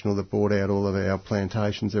multinational that bought out all of our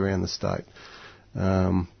plantations around the state.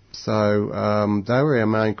 So they were our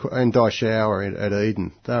main, and Daishare at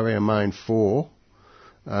Eden. They were our main four.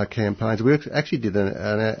 Campaigns. We actually did an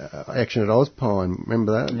action at Ozpine.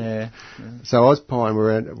 Remember that? Yeah. So Ozpine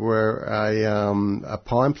were a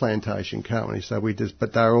pine plantation company. So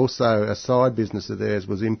but they were also a side business of theirs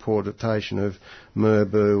was importation of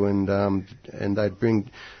merbau and they'd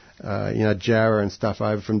bring jarrah and stuff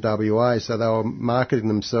over from WA. So they were marketing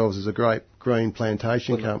themselves as a great green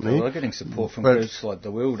plantation company. They were getting support from groups like the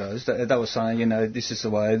Wildos. They were saying, this is the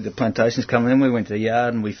way the plantations come in. We went to the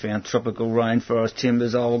yard and we found tropical rainforest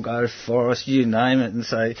timbers, old growth forest, you name it. And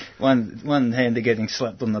so one hand they're getting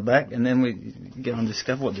slapped on the back, and then we go and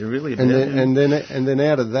discover what they're really about. And then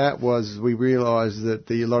out of that we realised that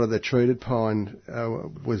a lot of the treated pine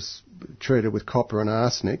was treated with copper and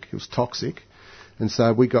arsenic. It was toxic. And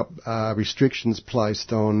so we got restrictions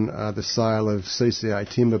placed on the sale of CCA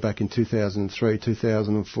timber back in 2003,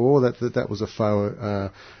 2004. That was a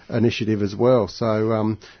FOA initiative as well.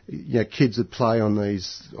 So kids would play on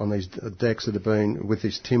these decks that have been with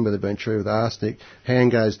this timber that have been treated with arsenic.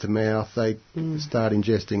 Hand goes to mouth, they start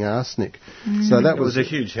ingesting arsenic. So that was a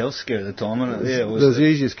huge health scare at the time, wasn't it? Yeah, it was the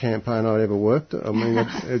easiest campaign I'd ever worked at. I mean,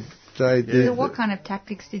 So what kind of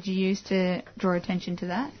tactics did you use to draw attention to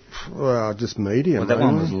that? Well, just media. Well, that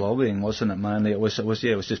one was lobbying, wasn't it? Mainly, it was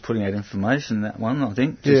just putting out information. That one, I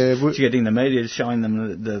think. Just getting the media, showing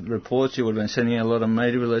them the reports. You would have been sending out a lot of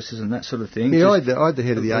media releases and that sort of thing. Yeah, I had the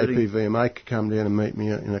head of the APVMA come down and meet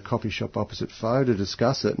me in a coffee shop opposite FO to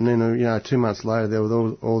discuss it, and then 2 months later there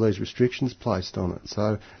were all these restrictions placed on it.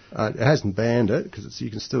 So it hasn't banned it because you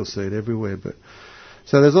can still see it everywhere, but.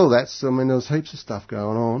 So there's all that. So, I mean, there was heaps of stuff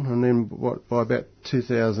going on, and then by about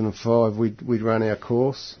 2005, we'd run our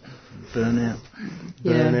course. Burnout.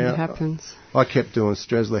 Yeah, it happens. I kept doing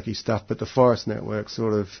Strzelecki stuff, but the Forest Network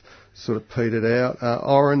sort of petered out.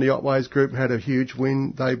 Oren, the Otways group, had a huge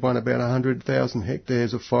win. They won about 100,000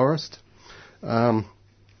 hectares of forest. So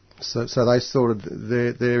they sorted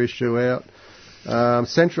their issue out.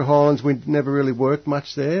 Central Highlands, we never really worked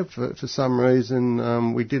much there for some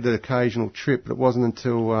reason. We did an occasional trip, but it wasn't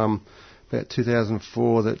until about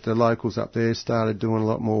 2004 that the locals up there started doing a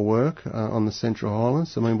lot more work on the Central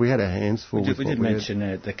Highlands. I mean, we had our hands full. We did mention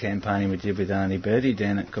the campaigning we did with Arnie Betty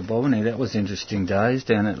down at Kabobani. That was interesting days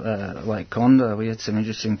down at Lake Conda. We had some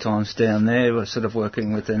interesting times down there. We were sort of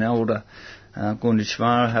working with an elder.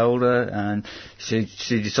 Gundishmara held her, and she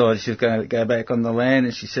decided she was going to go back on the land,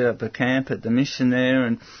 and she set up a camp at the mission there,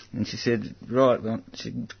 and she said,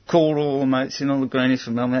 she called all the mates in, all the greenies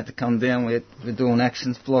from Melbourne had to come down. We're doing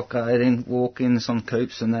actions, blockading, walk-ins on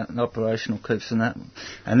coops and that, and operational coops and that.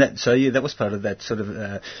 And that was part of that sort of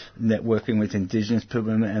networking with Indigenous people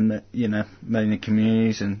and meeting the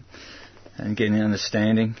communities and getting an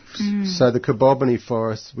understanding. So the Kabobani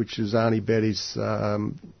Forest, which is Arnie Betty's,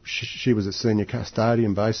 she was a senior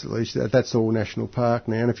custodian basically. That's all national park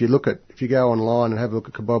now. And if you go online and have a look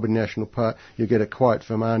at Kabobani National Park, you get a quote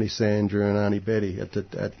from Arnie Sandra and Arnie Betty at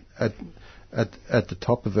the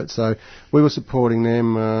top of it. So we were supporting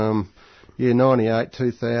them. 98,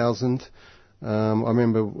 2000. I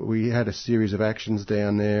remember we had a series of actions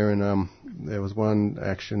down there, and there was one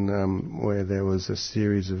action where there was a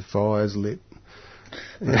series of fires lit.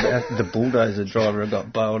 The bulldozer driver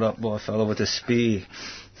got bailed up by a fellow with a spear.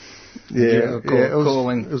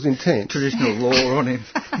 It was intense. Traditional law on him.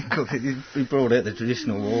 He brought out the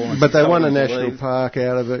traditional law. But they won a national park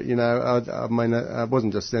out of it. I mean, it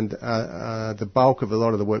wasn't just the bulk of a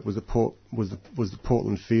lot of the work was the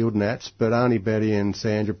Portland Field Nats. But Arnie Betty and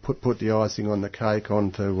Sandra put the icing on the cake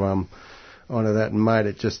onto that and made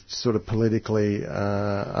it just sort of politically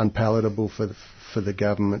unpalatable for the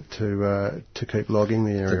government to keep logging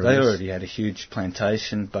the area. They already had a huge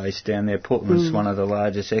plantation base down there. Portland's one of the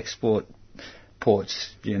largest export ports,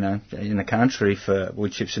 in the country for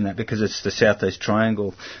wood chips and that, because it's the southeast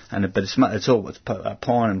triangle, but it's all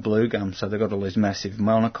pine and blue gum, so they've got all these massive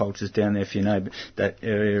monocultures down there. If you know that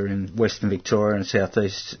area in Western Victoria and South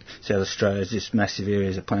Australia, is just massive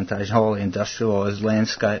areas of plantation, highly industrialised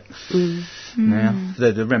landscape. Now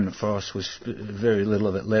the remnant forest was very little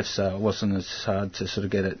of it left, so it wasn't as hard to sort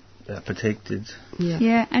of get it protected.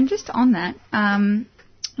 Yeah, and just on that,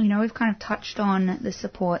 we've kind of touched on the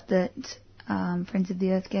support that Friends of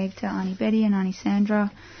the Earth gave to Auntie Betty and Auntie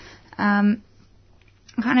Sandra.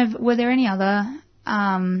 Were there any other,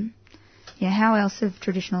 how else have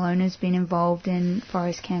traditional owners been involved in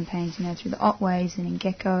forest campaigns, through the Otways and in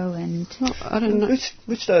Gecko and... I don't know.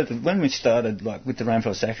 When we started, with the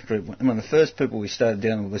Rainforest Action Group, one of the first people we started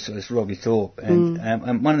dealing with was Robbie Thorpe, and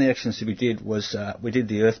one of the actions that we did was we did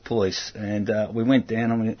the Earth Police, and we went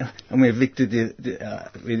down and we evicted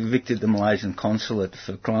the Malaysian consulate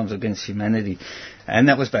for crimes against humanity. And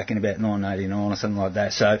that was back in about 1989 or something like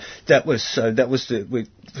that. We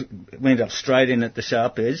ended up straight in at the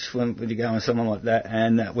sharp edge when you go on something like that,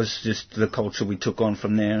 and that was just the culture we took on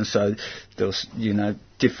from there. And so there was,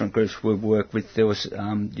 different groups we'd work with. There was,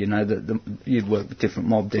 you'd work with different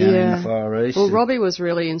mob down in the Far East. Well, Robbie was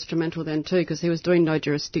really instrumental then too, because he was doing no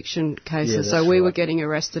jurisdiction cases. So we were getting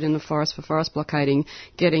arrested in the forest for forest blockading,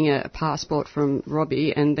 getting a passport from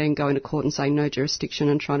Robbie, and then going to court and saying no jurisdiction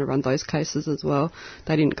and trying to run those cases as well.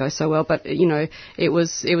 They didn't go so well, but it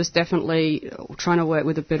was definitely trying to work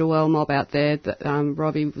with the Bidawell mob out there. That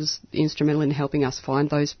Robbie was instrumental in helping us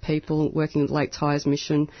find those people, working with Lake Tyers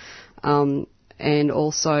Mission. And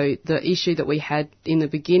also the issue that we had in the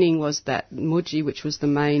beginning was that Mudgee, which was the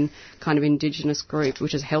main kind of Indigenous group,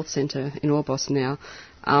 which is a health centre in Orbost now,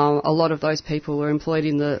 a lot of those people were employed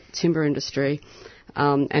in the timber industry.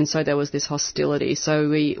 And so there was this hostility. So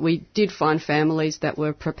we did find families that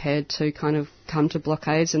were prepared to kind of come to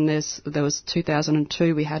blockades. And there was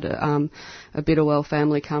 2002, we had a Bidawell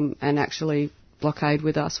family come and actually blockade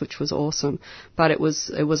with us, which was awesome. But it was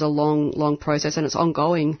a long process, and it's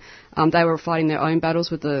ongoing. They were fighting their own battles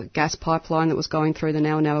with the gas pipeline that was going through the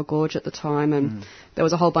Nawanawa Gorge at the time, and there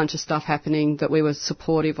was a whole bunch of stuff happening that we were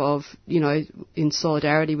supportive of, in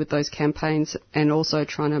solidarity with those campaigns, and also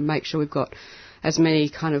trying to make sure we've got as many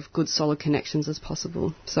kind of good solid connections as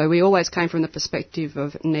possible. So we always came from the perspective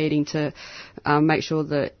of needing to make sure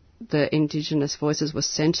that the Indigenous voices were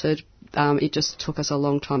centred. It just took us a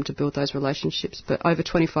long time to build those relationships, but over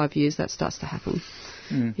 25 years that starts to happen.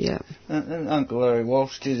 Yeah. And Uncle Larry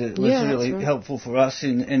Walsh did it. It was really helpful for us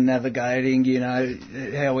in navigating,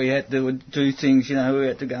 how we had to do things, who we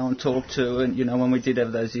had to go and talk to, and, when we did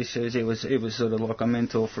have those issues, it was sort of like a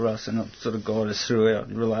mentor for us, and it sort of guided us through our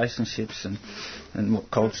relationships and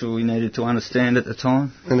what culture we needed to understand at the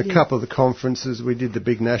time. And a couple of the conferences, we did the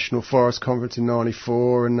big National Forest Conference in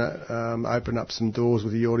 94, and that opened up some doors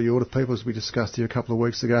with the Yorta Yorta people, as we discussed here a couple of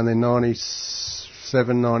weeks ago, and then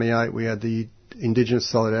 97, 98, we had the Indigenous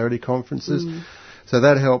Solidarity Conferences. So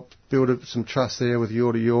that helped build up some trust there with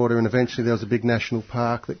Yorta Yorta, and eventually there was a big national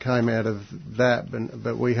park that came out of that,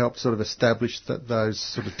 but we helped sort of establish those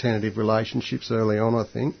sort of tentative relationships early on, I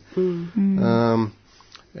think.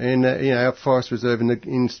 Our forest reserve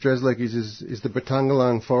in Strzelecki is the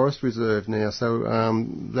Batungalang Forest Reserve now, so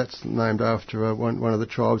that's named after one of the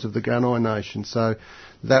tribes of the Gunai Nation. So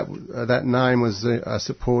that name was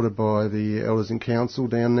supported by the Elders in Council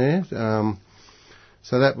down there.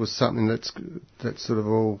 So that was something that's sort of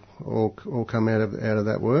all come out of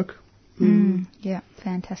that work. Yeah,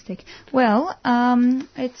 fantastic. Well,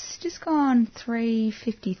 it's just gone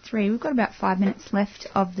 3:53. We've got about 5 minutes left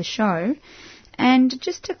of the show. And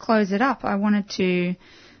just to close it up, I wanted to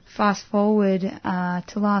fast forward to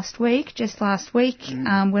last week,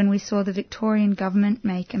 when we saw the Victorian government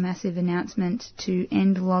make a massive announcement to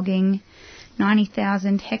end logging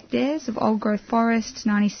 90,000 hectares of old-growth forests,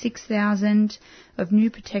 96,000 of new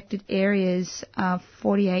protected areas,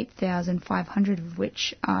 48,500 of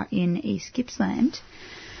which are in East Gippsland.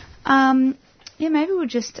 Maybe we'll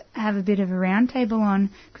just have a bit of a roundtable on,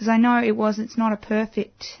 because I know it's not a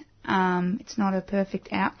perfect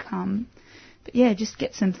outcome. But just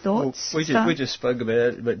get some thoughts. Well, we just spoke about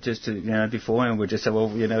it, but just to, before, and we just said,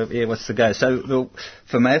 what's the go? So,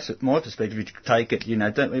 from my perspective, you take it,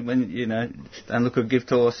 don't look a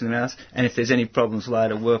gift horse in the mouth, and if there's any problems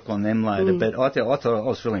later, work on them later. But I thought I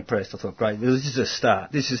was really impressed. I thought, great, this is a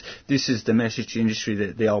start. This is the message to industry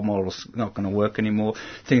that the old model's not going to work anymore.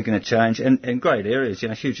 Things are going to change, and great areas,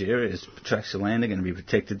 huge areas, tracts of land are going to be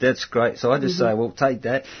protected. That's great. So I just say, well, take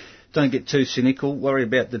that. don't get too cynical. Worry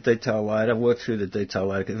about the detail later. Work through the detail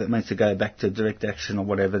later. If it means to go back to direct action or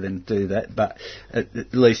whatever, then do that. But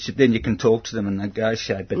at least then you can talk to them and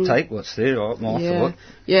negotiate. But take what's there, my thought.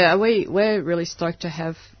 Yeah, we're really stoked to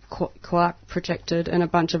have Clark protected and a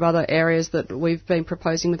bunch of other areas that we've been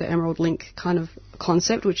proposing with the Emerald Link kind of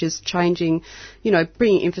concept, which is changing,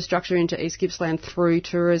 bringing infrastructure into East Gippsland through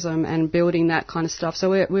tourism and building that kind of stuff. So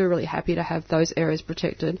we're really happy to have those areas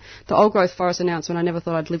protected. The Old Growth Forest announcement, I never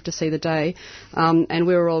thought I'd live to see the day, and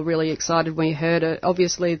we were all really excited when we heard it.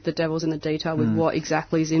 Obviously, the devil's in the detail with what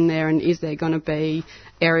exactly is in there, and is there going to be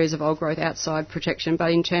areas of old growth outside protection,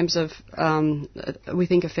 but in terms of, we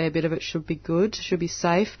think a fair bit of it should be good, should be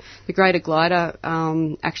safe. The Greater Glider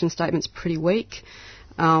action statement's pretty weak,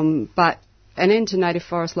 but an end to native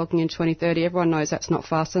forest logging in 2030, everyone knows that's not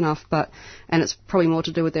fast enough, and it's probably more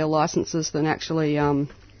to do with their licences than actually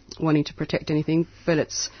wanting to protect anything, but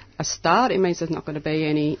it's a start. It means there's not going to be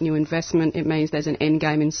any new investment. It means there's an end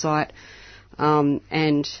game in sight,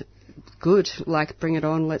 and good, bring it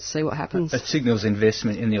on, let's see what happens. It signals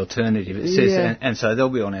investment in the alternative. It says, and so they'll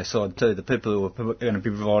be on our side too. The people who are going to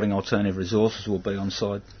be providing alternative resources will be on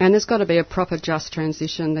side. And there's got to be a proper just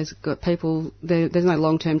transition. There's got people, there's no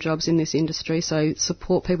long-term jobs in this industry, so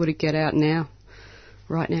support people to get out now,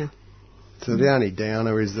 right now. So the only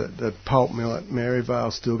downer is that the pulp mill at Maryvale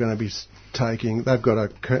is still going to be they've got a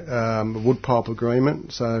wood pulp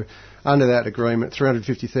agreement, so under that agreement,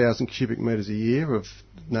 350,000 cubic metres a year of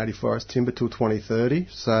native forest timber till 2030,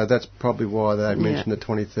 so that's probably why they mentioned the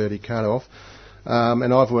 2030 cut-off.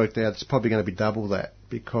 And I've worked out it's probably going to be double that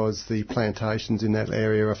because the plantations in that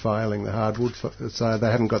area are failing the hardwood, so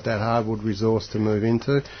they haven't got that hardwood resource to move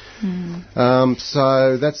into.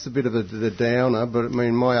 So that's a bit of the downer, but I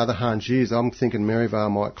mean, my other hunch is I'm thinking Maryvale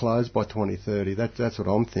might close by 2030. That's what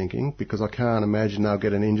I'm thinking, because I can't imagine they'll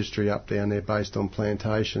get an industry up down there based on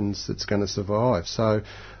plantations that's going to survive. So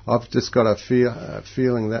I've just got a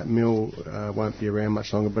feeling that mill won't be around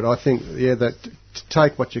much longer, but I think, that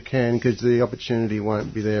take what you can, because the opportunity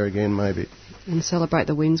won't be there again, maybe. And celebrate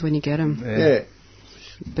the wins when you get them. Yeah.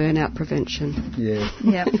 Burnout prevention. Yeah.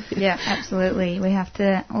 Yep, absolutely. We have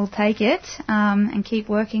to all take it and keep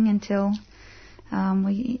working until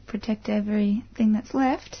we protect everything that's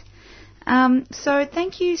left. So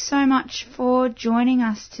thank you so much for joining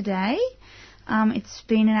us today. It's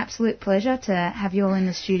been an absolute pleasure to have you all in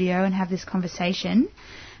the studio and have this conversation.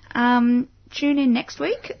 Tune in next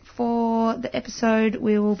week for the episode.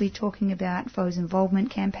 We will be talking about FO's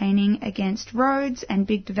involvement campaigning against roads and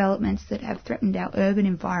big developments that have threatened our urban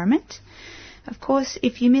environment. Of course,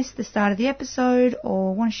 if you missed the start of the episode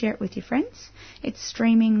or want to share it with your friends, it's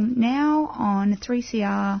streaming now on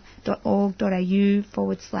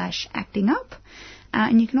 3cr.org.au/actingup.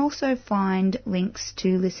 And you can also find links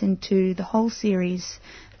to listen to the whole series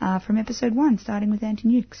from episode 1, starting with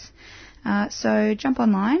Anti-Nukes. So jump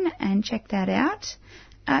online and check that out.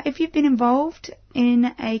 If you've been involved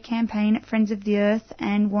in a campaign at Friends of the Earth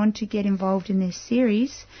and want to get involved in this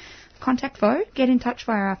series, contact FO, get in touch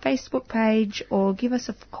via our Facebook page or give us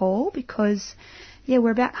a call, because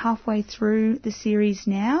we're about halfway through the series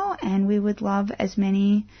now, and we would love as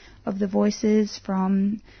many of the voices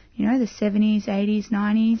from, the 70s, 80s,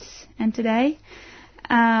 90s and today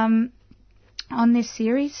on this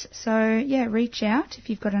series. So, reach out if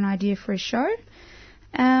you've got an idea for a show.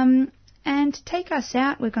 And to take us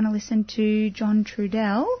out, we're going to listen to John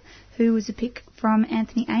Trudell, who was a pick from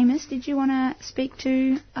Anthony Amos. Did you want to speak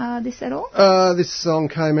to this at all? This song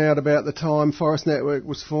came out about the time Forest Network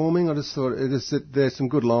was forming. I just thought there's some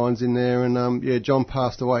good lines in there. And, John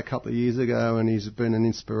passed away a couple of years ago, and he's been an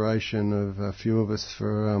inspiration of a few of us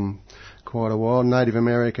for quite a while. Native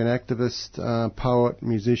American activist, poet,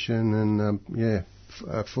 musician, and,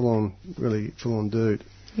 full-on dude.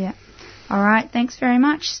 Yeah. All right, thanks very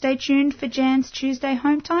much. Stay tuned for Jan's Tuesday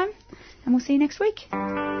Home Time, and we'll see you next week.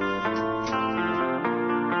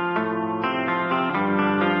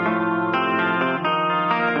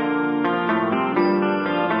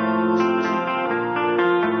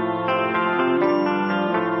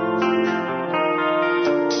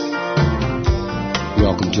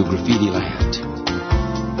 Welcome to Graffiti Land.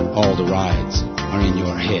 All the rides are in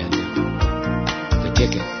your head. The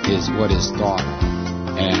ticket is what is thought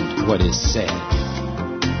and what is said.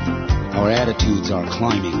 Our attitudes are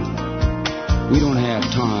climbing. We don't have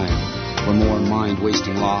time for more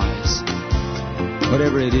mind-wasting lies.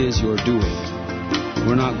 Whatever it is you're doing,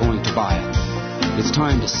 we're not going to buy it. It's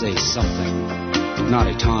time to say something, not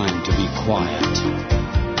a time to be quiet.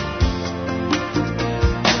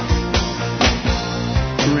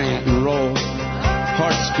 Rant and roll,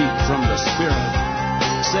 hearts speak from the spirit.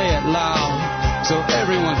 Say it loud. so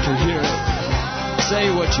everyone can hear it. Say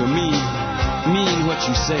what you mean what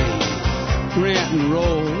you say. Rant and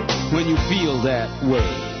roll when you feel that way.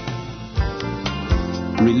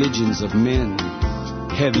 Religions of men,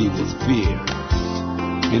 heavy with fear.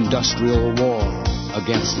 Industrial war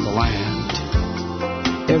against the land.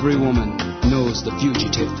 Every woman knows the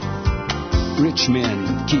fugitive. Rich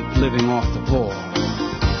men keep living off the poor.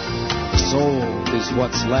 The soul is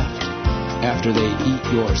what's left after they eat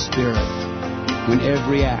your spirit. When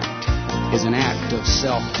every act is an act of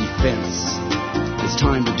self-defense, it's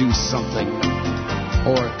time to do something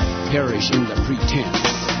or perish in the pretense.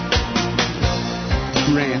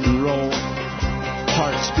 Rant and roll,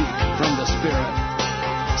 heart speak from the spirit.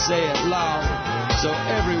 Say it loud so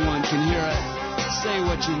everyone can hear it. Say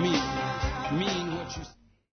what you mean what you